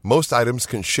fast? Most items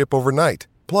can ship overnight.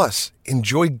 Plus,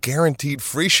 enjoy guaranteed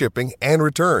free shipping and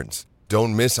returns.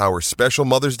 Don't miss our special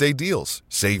Mother's Day deals.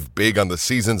 Save big on the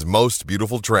season's most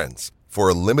beautiful trends. For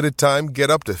a limited time, get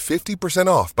up to 50%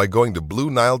 off by going to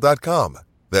BlueNile.com.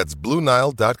 That's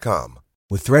BlueNile.com.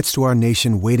 With threats to our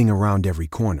nation waiting around every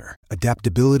corner,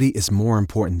 adaptability is more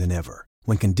important than ever.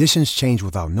 When conditions change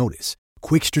without notice,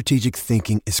 quick strategic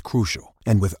thinking is crucial.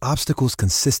 And with obstacles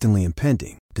consistently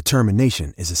impending,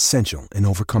 determination is essential in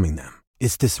overcoming them.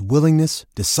 It's this willingness,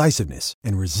 decisiveness,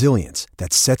 and resilience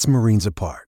that sets Marines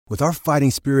apart. With our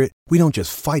fighting spirit, we don't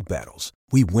just fight battles,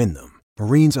 we win them.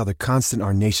 Marines are the constant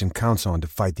our nation counts on to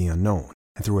fight the unknown.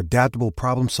 And through adaptable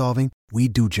problem solving, we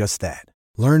do just that.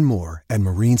 Learn more at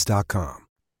marines.com.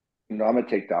 No, I'm going to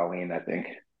take Dahlin, I think.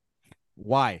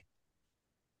 Why?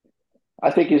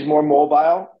 I think he's more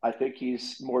mobile. I think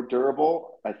he's more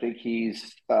durable. I think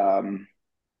he's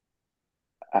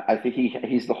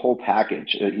he's the whole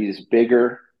package. He's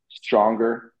bigger,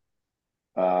 stronger.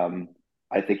 I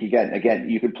think again,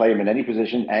 you can play him in any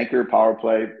position, anchor, power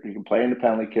play. You can play in the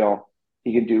penalty kill.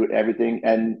 He can do everything.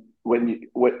 And what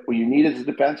you need as a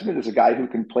defenseman is a guy who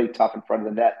can play tough in front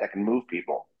of the net, that can move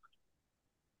people.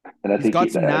 And he's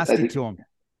got some nasty to him.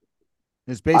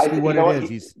 It's basically what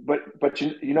it is. But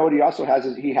you know what he also has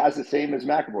is he has the same as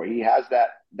McAvoy. He has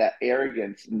that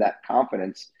arrogance and that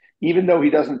confidence, even though he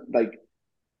doesn't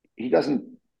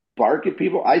bark at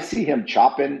people. I see him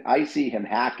chopping. I see him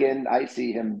hacking. I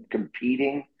see him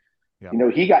competing. Yep. You know,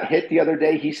 he got hit the other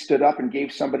day. He stood up and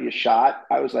gave somebody a shot.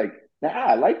 I was like, nah,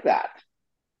 I like that.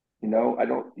 You know,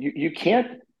 you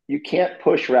can't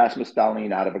push Rasmus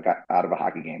Dahlin out of a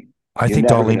hockey game. I think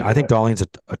Dahlin's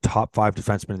a top 5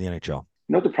 defenseman in the NHL.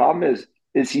 You know what the problem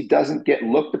is he doesn't get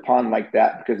looked upon like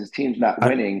that because his team's not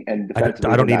winning. I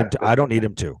don't need him to. I don't need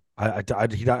him to.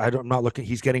 I'm not looking.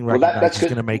 He's getting recognized. He's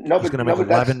going to make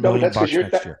 $11 million next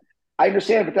year. I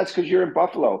understand, but that's because you're in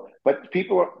Buffalo. But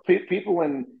people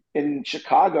in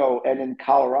Chicago and in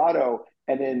Colorado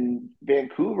and in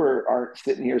Vancouver aren't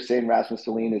sitting here saying Rasmus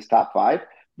Dahlin is top 5.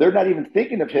 They're not even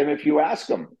thinking of him if you ask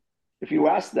them. If you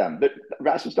ask them, that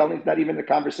Rasmus Dahlin's not even in the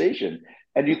conversation.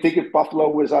 And you think if Buffalo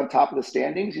was on top of the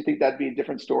standings, you think that'd be a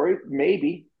different story?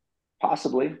 Maybe,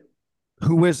 possibly.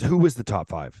 Who is the top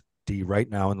 5 D right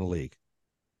now in the league?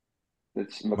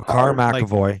 It's Makar,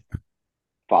 McAvoy,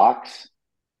 Fox,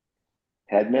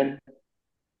 Hedman,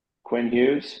 Quinn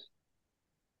Hughes.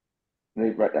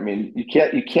 I mean, you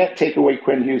can't take away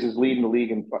Quinn Hughes' lead in the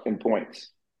league in points.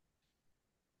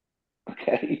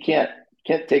 Okay, you can't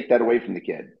take that away from the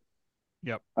kid.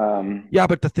 Yep. Yeah,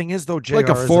 but the thing is, though, JR, like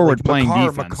a forward playing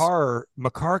defense.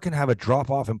 Makar can have a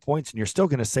drop off in points, and you're still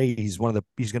going to say he's the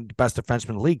best defenseman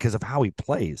in the league because of how he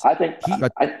plays. I think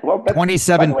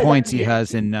 27 points he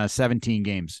has in 17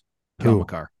 games. Cale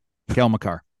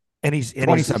Makar. And he's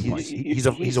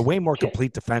a way more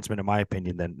complete defenseman, in my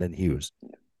opinion, than Hughes.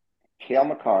 Cale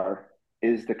Makar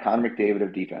is the Connor McDavid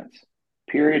of defense.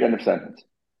 Period. End of sentence.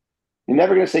 You're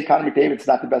never going to say Connor McDavid's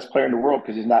not the best player in the world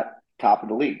because he's not top of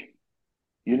the league.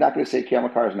 You're not going to say Cale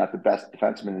Makar is not the best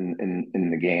defenseman in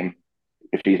the game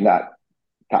if he's not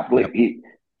top of the league.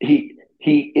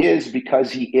 He is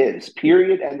because he is.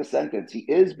 Period. End of sentence. He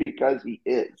is because he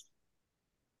is.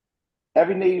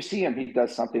 Every day you see him, he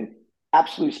does something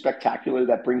absolutely spectacular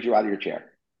that brings you out of your chair.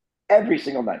 Every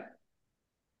single night.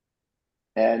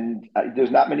 And there's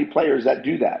not many players that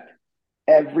do that.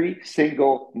 Every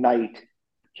single night,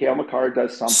 Cale Makar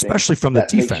does something. Especially from the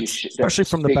defense. Especially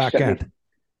from the back end.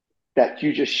 That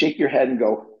you just shake your head and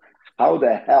go, how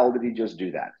the hell did he just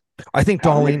do that? I think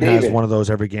Dahlin has one of those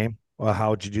every game. Well, how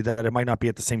would you do that? It might not be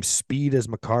at the same speed as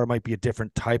Makar. It might be a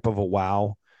different type of a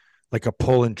wow, like a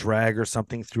pull and drag or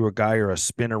something through a guy or a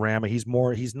spinorama.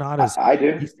 He's not as... I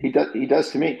do. He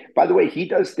does to me. By the way, he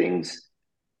does things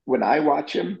when I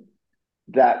watch him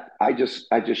that I just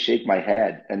shake my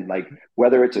head. And like,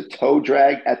 whether it's a toe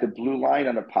drag at the blue line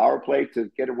on a power play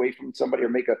to get away from somebody or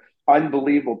make an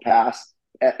unbelievable pass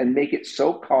and make it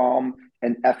so calm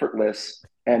and effortless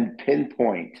and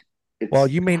pinpoint. Well,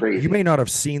 you may not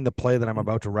have seen the play that I'm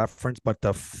about to reference, but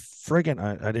the friggin'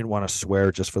 I didn't want to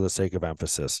swear just for the sake of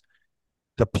emphasis.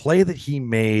 The play that he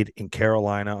made in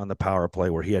Carolina on the power play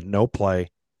where he had no play,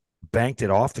 banked it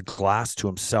off the glass to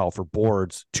himself or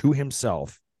boards to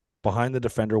himself behind the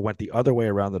defender, went the other way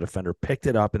around the defender, picked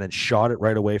it up, and then shot it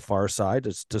right away far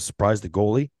side to surprise the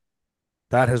goalie.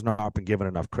 That has not been given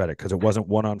enough credit because it wasn't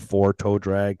 1-on-4 toe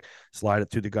drag, slide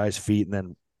it through the guy's feet, and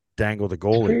then dangle the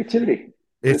goalie. It's creativity.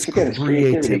 It's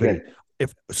creativity.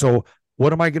 if so,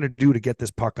 what am I going to do to get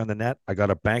this puck on the net? I got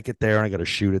to bank it there and I got to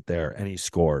shoot it there. And he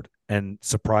scored and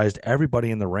surprised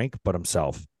everybody in the rink but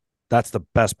himself. That's the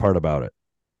best part about it.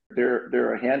 There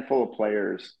are a handful of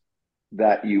players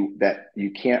that you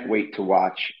can't wait to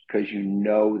watch because you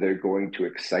know they're going to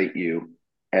excite you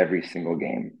every single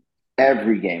game.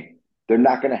 Every game. They're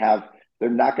not going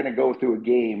to go through a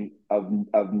game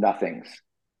of nothings.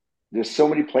 There's so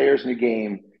many players in the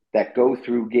game that go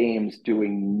through games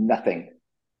doing nothing.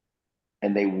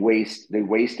 And they waste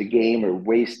a game or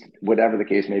waste whatever the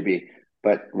case may be.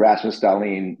 But Rasmus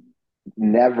Dahlin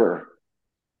never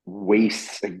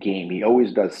wastes a game. He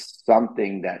always does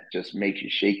something that just makes you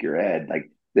shake your head. Like,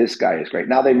 this guy is great.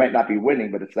 Now they might not be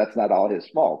winning, but that's not all his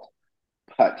fault.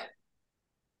 But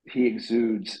he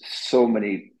exudes so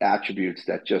many attributes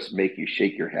that just make you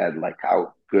shake your head, like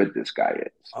how good this guy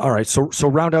is. All right, so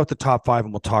round out the top 5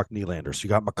 and we'll talk Nylander. So you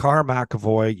got Makar,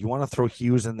 McAvoy. You want to throw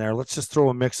Hughes in there? Let's just throw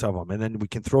a mix of them, and then we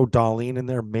can throw Dahlin in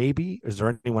there. Maybe is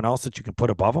there anyone else that you can put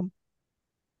above him?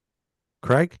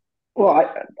 Craig?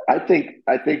 Well, I think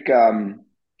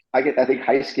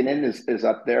Heiskanen is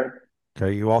up there.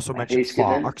 Okay, you also mentioned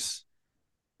Fox,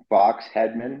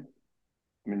 Hedman.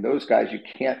 I mean, those guys you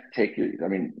can't take. I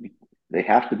mean, they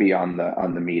have to be on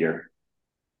the meter.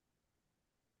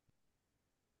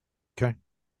 Okay.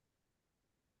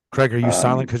 Craig, are you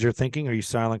silent because you're thinking? Or are you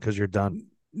silent because you're done?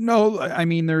 No, I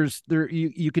mean,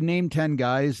 you can name 10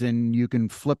 guys and you can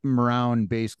flip them around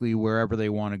basically wherever they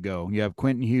want to go. You have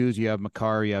Quentin Hughes, you have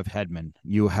Makar, you have Hedman,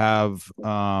 you have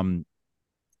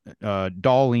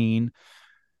Dahlin,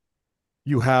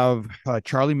 you have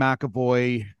Charlie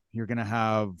McAvoy. You're gonna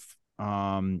have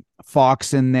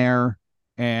Fox in there,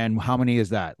 and how many is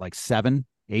that? Like 7,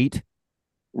 8?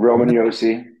 Roman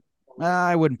Josi.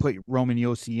 I wouldn't put Roman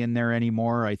Josi in there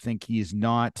anymore. I think he's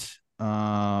not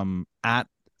at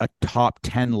a top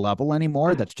 10 level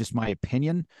anymore. That's just my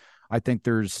opinion. I think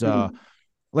there's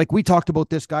like we talked about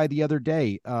this guy the other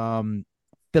day,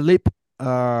 Philippe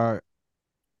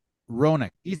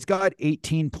Roenick. He's got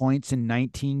 18 points in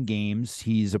 19 games.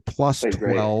 He's a plus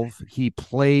 12. He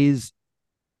plays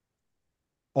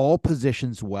all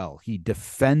positions well. He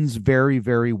defends very,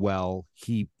 very well.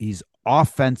 He's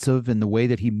offensive in the way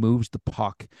that he moves the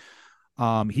puck.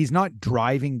 He's not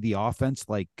driving the offense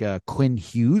like Quinn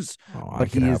Hughes, but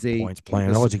he is a points playing.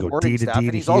 He go D to D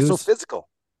to he's also physical.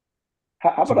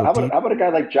 How about a guy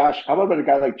like Josh? How about a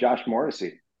guy like Josh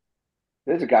Morrissey?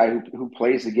 There's a guy who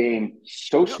plays the game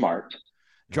so smart.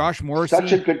 Josh Morrissey,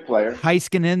 such a good player.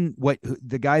 Heiskanen,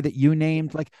 the guy that you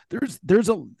named, like there's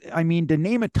I mean, to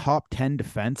name a top 10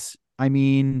 defense, I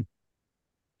mean,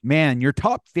 man, your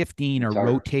top 15 are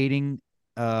rotating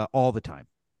all the time.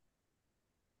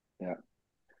 Yeah.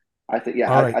 I think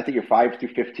right. I think your 5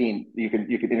 through 15 you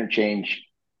can interchange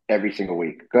every single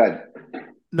week. Good.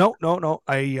 No.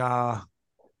 I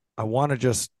want to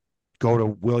just go to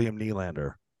William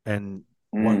Nylander and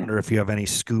wonder if you have any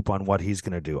scoop on what he's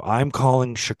going to do. I'm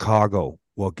calling Chicago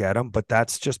will get him, but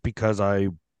that's just because I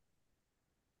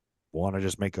want to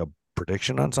just make a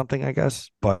prediction on something, I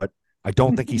guess. But I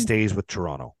don't think he stays with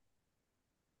Toronto.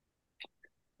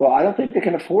 Well, I don't think they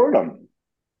can afford him.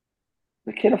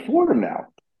 They can't afford him now.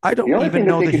 I don't even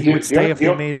know that he would stay if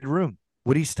they made room.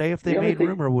 Would he stay if they made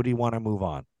room, or would he want to move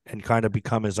on and kind of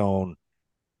become his own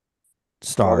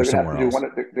star somewhere else?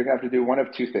 They're going to have to do one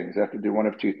of two things. They have to do one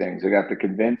of two things. They're going to have to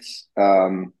convince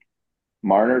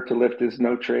Marner to lift his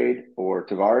no trade or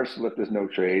Tavares to lift his no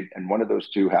trade, and one of those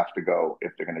two have to go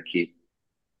if they're going to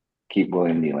keep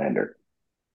William Nylander.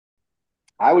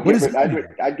 I would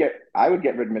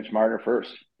get rid of Mitch Marner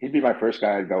first. He'd be my first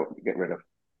guy I'd go get rid of.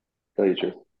 Tell you the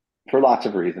truth, for lots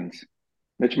of reasons.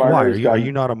 Mitch Marner. Why are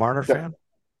you not a Marner fan?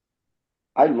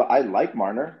 I like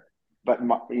Marner, but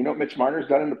you know what Mitch Marner's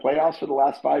done in the playoffs for the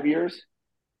last 5 years?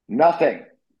 Nothing.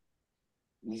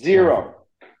 Zero.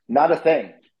 Not a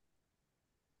thing.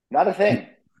 Not a thing.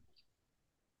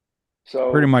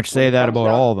 So pretty much say that about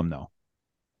all of them, though.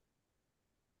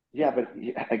 Yeah, but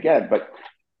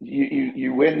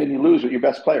you win and you lose with your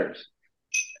best players.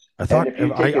 I thought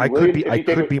I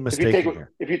could be mistaken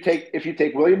here. If you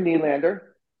take William Nylander,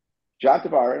 John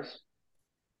Tavares,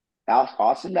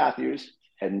 Austin Matthews,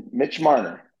 and Mitch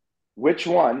Marner, which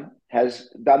one has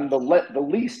done the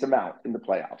least amount in the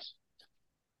playoffs?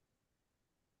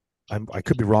 I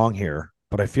could be wrong here,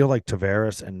 but I feel like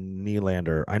Tavares and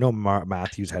Nylander. I know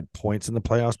Matthews had points in the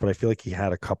playoffs, but I feel like he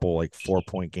had a couple like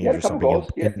 4-point games or something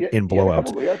in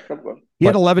blowouts. He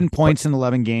had 11 points in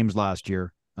 11 games last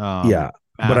year. Matthews.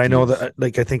 But I know that,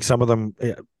 like, I think some of them,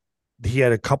 he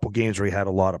had a couple games where he had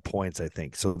a lot of points, I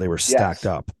think. So they were stacked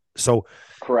up. So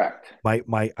correct.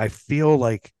 I feel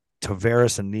like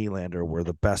Tavares and Nylander were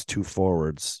the best two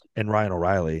forwards, and Ryan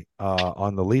O'Reilly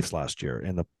on the Leafs last year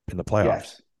in the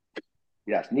playoffs.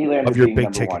 Yes. Nylander of your being big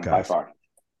number ticket one guys. by far.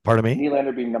 Pardon me?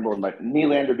 Nylander being number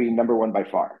one by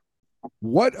far.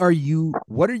 What are you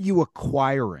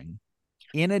acquiring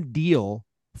in a deal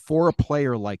for a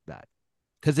player like that?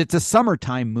 Because it's a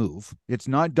summertime move. It's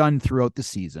not done throughout the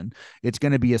season. It's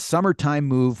going to be a summertime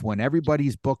move when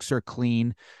everybody's books are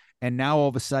clean. And now all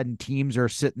of a sudden teams are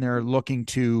sitting there looking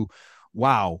to,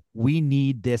 wow, we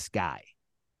need this guy.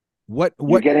 What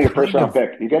You're getting a first round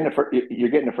pick. You're getting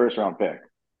a first round pick.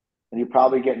 And you're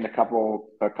probably getting a couple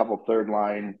third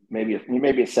line, maybe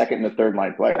a second and a third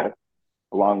line player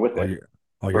along with it.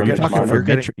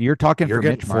 You're talking for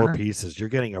getting Mitch four Marner? pieces. You're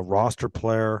getting a roster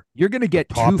player. You're going to get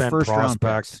two first round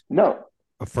picks. No,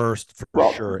 a first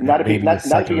for sure. Not if you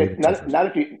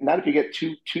get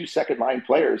two second line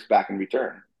players back in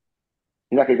return.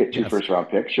 You're not going to get two first round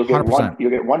picks. You'll get 100%. one.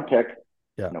 You'll get one pick.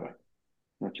 Yeah. No way.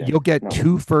 You'll get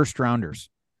two first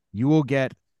rounders. You will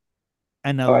get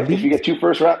an elite. Right, if you get two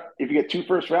first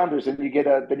rounders, then you get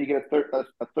a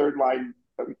third line,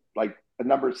 like a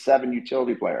number 7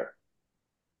 utility player.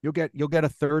 You'll get a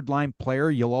third line player.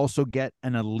 You'll also get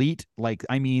an elite,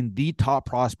 the top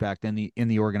prospect in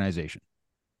the organization.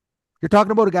 You're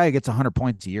talking about a guy who gets 100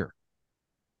 points a year.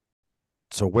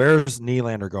 So where's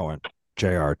Nylander going,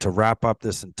 JR, to wrap up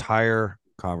this entire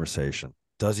conversation?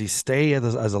 Does he stay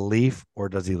as a Leaf or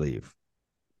does he leave?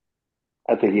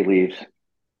 I think he leaves.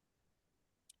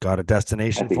 Got a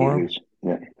destination for him?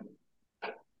 Yeah.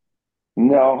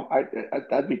 No,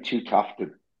 that'd be too tough to.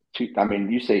 I mean,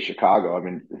 you say Chicago. I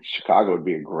mean, Chicago would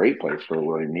be a great place for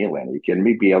William Nylander. You kidding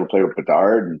me? Be able to play with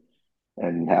Bedard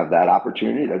and have that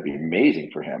opportunity. That'd be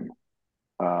amazing for him.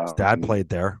 His dad played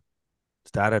there.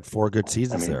 His dad had 4 good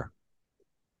seasons there.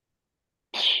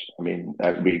 I mean,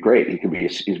 that would be great.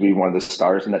 He'd be one of the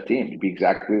stars in that team. He'd be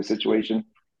exactly the situation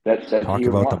that talk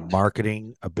about the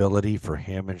marketing ability for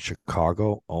him in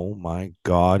Chicago. Oh my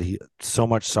God, he so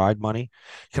much side money.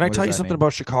 Can I tell you something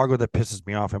about Chicago that pisses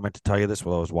me off? I meant to tell you this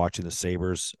while I was watching the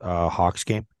Sabres Hawks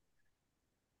game.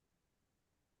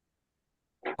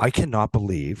 I cannot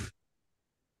believe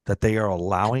that they are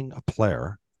allowing a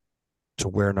player to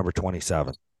wear number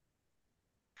 27.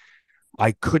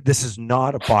 This is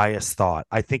not a biased thought.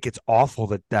 I think it's awful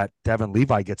that Devin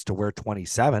Levi gets to wear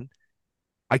 27.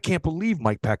 I can't believe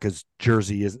Mike Pekka's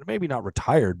jersey is maybe not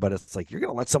retired, but it's like, you're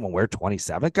going to let someone wear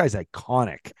 27? That guy's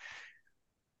iconic.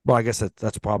 Well, I guess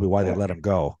that's probably why they let him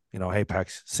go. You know, hey,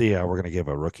 Pex, see ya. We're going to give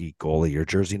a rookie goalie your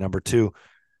jersey number 2.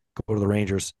 Go to the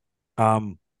Rangers.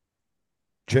 JR,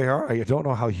 I don't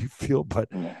know how you feel, but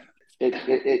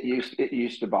it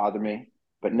used to bother me.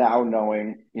 But now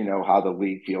knowing, how the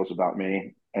league feels about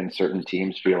me and certain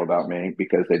teams feel about me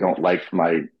because they don't like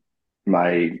my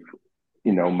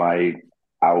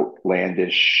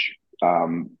outlandish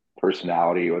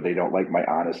personality, or they don't like my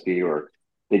honesty, or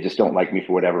they just don't like me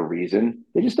for whatever reason.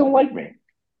 They just don't like me.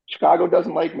 Chicago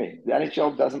doesn't like me. The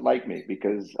NHL doesn't like me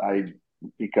because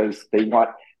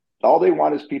all they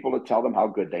want is people to tell them how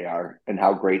good they are and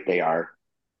how great they are.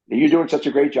 You're doing such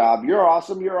a great job. You're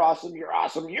awesome. You're awesome. You're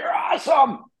awesome. You're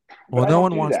awesome. Well, no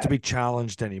one wants to be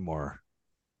challenged anymore.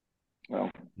 Well,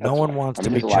 no one wants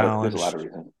to be challenged. There's a lot of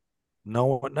reasons. No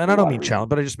one, and I don't mean challenge,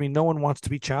 but I just mean no one wants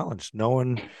to be challenged. No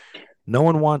one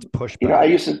wants pushback. I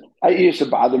used to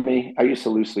bother me. I used to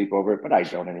lose sleep over it, but I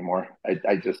don't anymore. I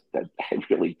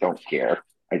really don't care.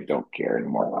 I don't care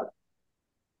anymore.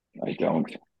 I don't.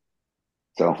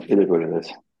 So it is what it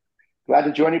is. Glad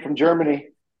to join you from Germany.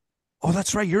 Oh,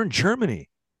 that's right. You're in Germany.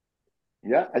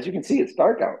 Yeah, as you can see, it's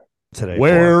dark out today.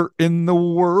 Where in the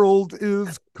world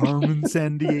is Carmen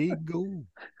Sandiego?